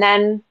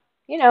then,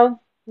 you know,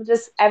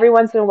 just every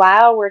once in a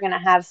while, we're going to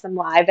have some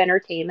live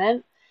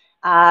entertainment,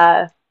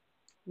 uh,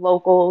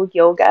 local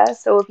yoga.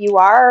 So if you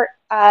are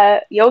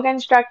a yoga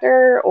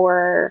instructor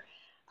or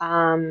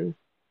um,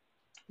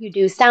 you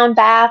do sound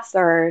baths,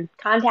 or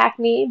contact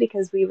me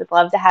because we would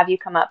love to have you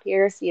come up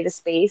here, see the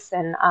space,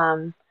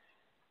 and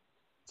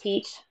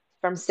teach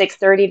from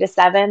 6:30 to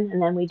 7,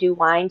 and then we do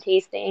wine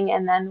tasting,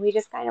 and then we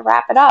just kind of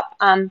wrap it up.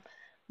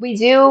 We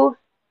do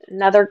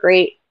another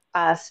great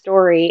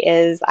story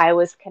is I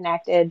was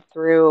connected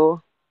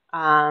through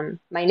my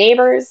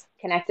neighbors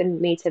connected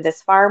me to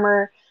this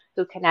farmer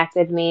who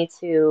connected me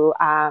to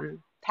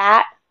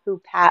Pat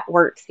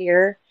works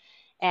here,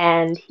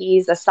 and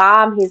he's a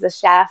som, he's a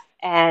chef,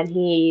 and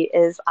he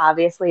is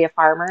obviously a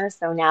farmer.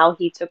 So now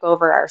he took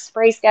over our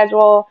spray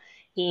schedule.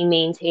 He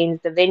maintains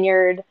the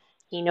vineyard.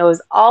 He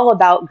knows all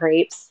about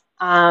grapes,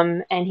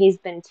 and he's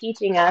been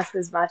teaching us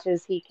as much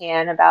as he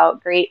can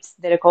about grapes,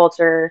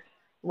 viticulture,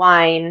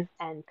 wine,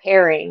 and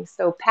pairing.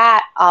 So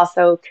Pat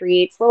also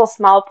creates little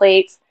small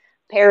plates,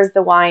 pairs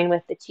the wine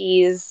with the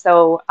cheese.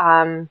 So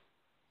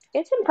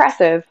it's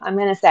impressive, I'm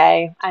going to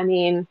say. I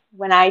mean,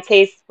 when I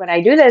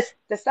do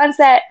the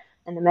sunset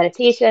and the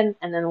meditation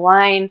and then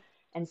wine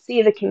and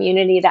see the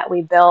community that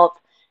we built,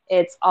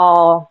 it's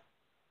all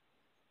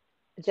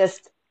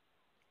just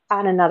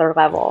on another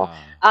level.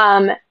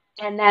 Uh-huh.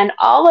 And then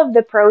all of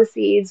the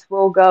proceeds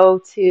will go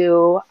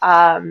to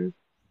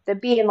the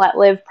Be and Let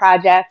Live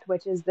project,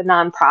 which is the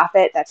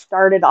nonprofit that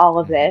started all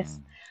of this.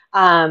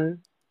 Hmm.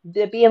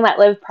 The Be and Let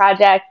Live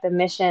project, the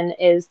mission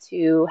is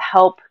to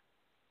help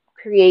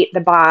create the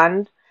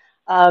bond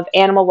of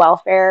animal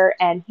welfare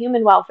and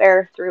human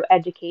welfare through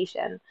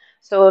education.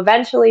 So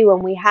eventually,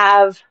 when we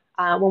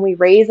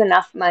raise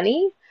enough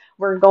money,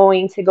 we're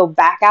going to go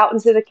back out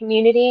into the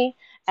community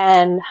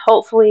and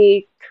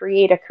hopefully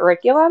create a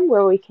curriculum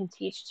where we can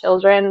teach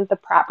children the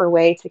proper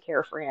way to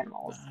care for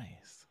animals.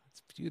 Nice.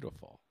 It's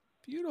beautiful.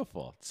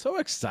 Beautiful. So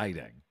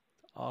exciting.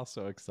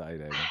 Also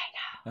exciting.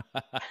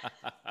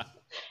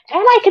 And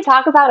I can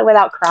talk about it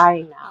without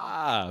crying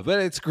now. But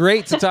it's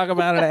great to talk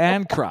about it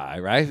and cry,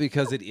 right?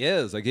 Because it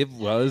is like it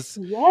was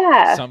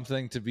Yeah,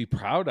 something to be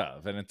proud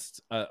of, and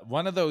it's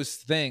one of those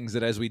things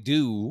that as we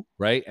do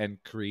right and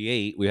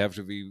create, we have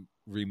to be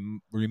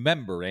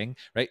remembering,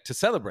 right, to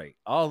celebrate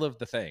all of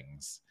the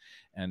things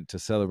and to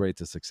celebrate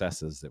the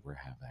successes that we're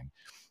having.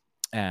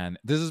 And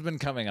this has been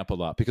coming up a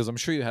lot because I'm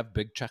sure you have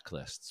big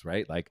checklists,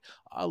 right? Like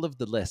all of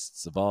the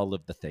lists of all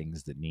of the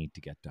things that need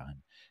to get done.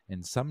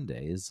 And some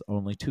days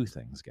only two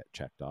things get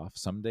checked off.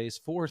 Some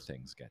days four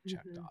things get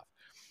checked hmm off.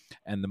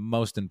 And the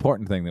most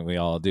important thing that we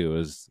all do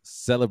is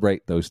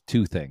celebrate those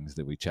two things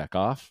that we check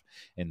off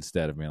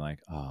instead of being like,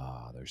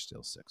 oh, there's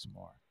still six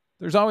more.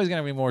 There's always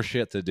going to be more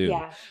shit to do,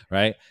 yeah,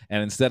 right?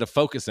 And instead of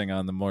focusing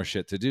on the more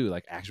shit to do,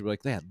 like actually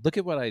like that, look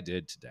at what I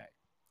did today.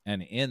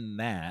 And in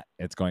that,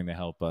 it's going to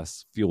help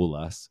us fuel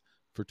us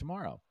for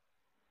tomorrow.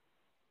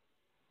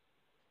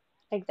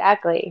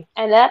 exactly.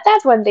 And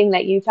that's one thing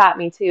that you taught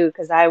me too,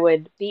 because I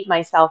would beat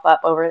myself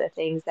up over the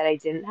things that I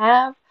didn't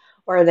have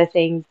or the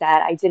things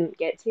that I didn't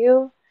get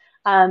to.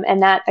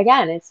 And that,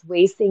 again, it's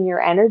wasting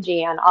your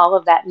energy on all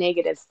of that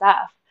negative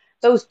stuff.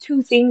 Those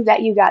two things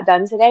that you got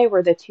done today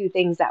were the two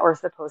things that were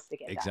supposed to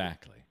get done.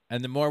 Exactly.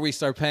 And the more we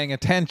start paying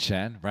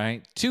attention,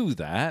 right, to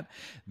that,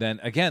 then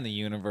again, the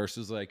universe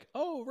is like,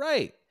 oh,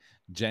 right.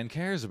 Jen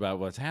cares about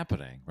what's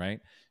happening,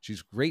 right?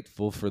 She's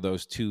grateful for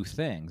those two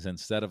things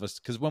instead of us.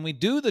 Because when we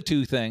do the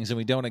two things and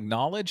we don't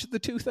acknowledge the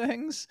two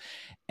things,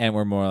 and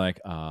we're more like,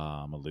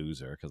 I'm a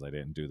loser because I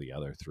didn't do the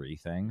other three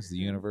things, the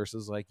Mhm. universe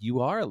is like,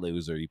 you are a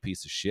loser, you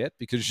piece of shit,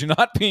 because you're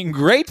not being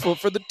grateful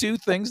for the two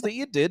things that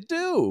you did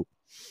do.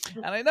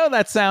 And I know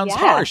that sounds Yeah,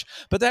 harsh,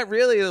 but that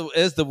really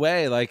is the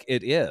way, like,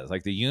 it is.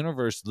 Like, the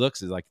universe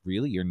looks is like,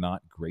 really, you're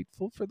not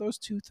grateful for those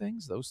two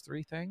things, those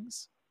three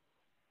things?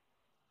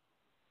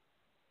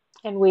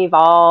 and we've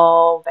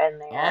all been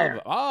there.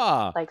 Like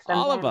All of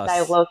sometimes us.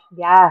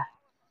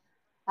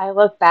 I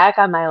look back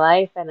on my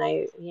life and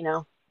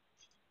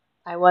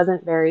I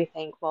wasn't very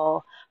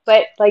thankful.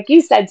 But like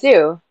you said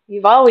too,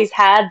 you've always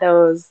had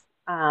those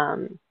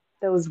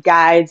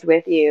guides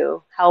with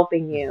you,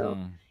 helping you.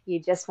 Hmm. You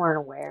just weren't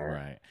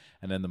aware. Right.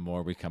 And then the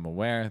more we become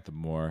aware, the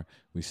more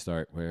we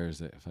start. Where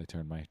is it? If I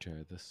turn my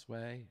chair this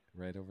way,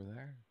 right over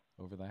there,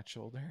 over that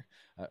shoulder,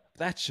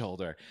 that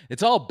shoulder.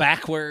 It's all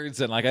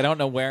backwards, and like I don't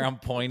know where I'm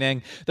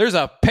pointing. There's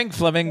a pink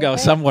flamingo There-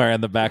 somewhere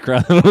in the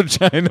background that I'm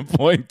trying to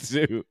point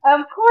to.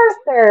 Of course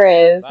there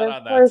is. Not Of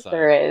on that course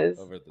there side. is.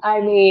 I Over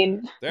there.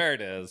 mean, There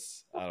it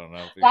is. I don't know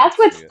if you can that's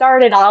what see it.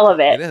 started all of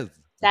it. It is.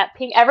 That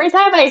pink, every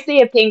time I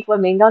see a pink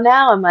flamingo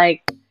now, I'm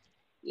like,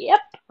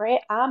 yep,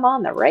 right, I'm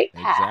on the right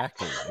path.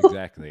 Exactly,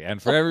 exactly.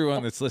 And for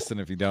everyone that's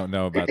listening, if you don't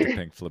know about the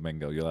pink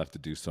flamingo, you'll have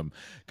to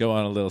go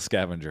on a little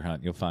scavenger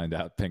hunt. You'll find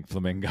out pink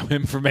flamingo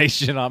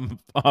information on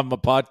my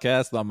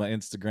podcast, on my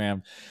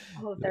Instagram.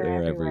 Oh, they're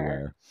They're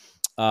everywhere.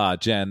 everywhere.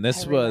 Jen,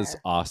 this was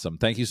Everywhere. awesome.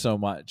 Thank you so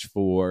much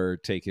for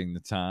taking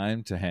the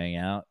time to hang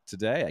out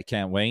today. I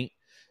can't wait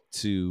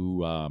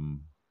to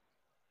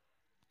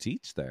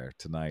teach there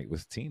tonight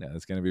with Tina.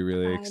 It's going to be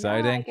really I know, I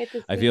exciting. get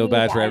to I see feel you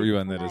bad for guys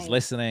everyone that is tonight.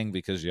 listening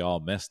because you all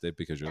missed it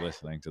because you're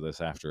listening to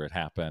this after it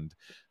happened.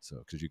 So,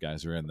 because you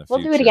guys are in the We'll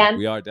do it future, again.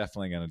 we are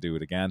definitely going to do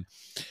it again.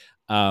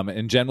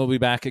 And Jen will be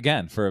back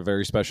again for a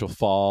very special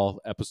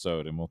fall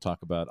episode, and we'll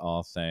talk about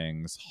all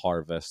things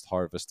harvest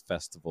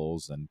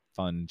festivals, and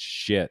fun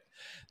shit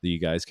that you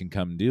guys can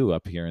come do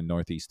up here in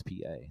Northeast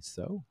PA.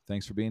 So,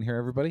 thanks for being here,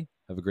 everybody.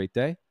 Have a great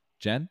day.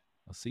 Jen,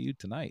 I'll see you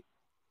tonight.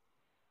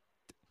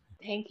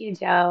 Thank you,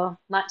 Joe.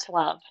 Much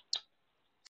love.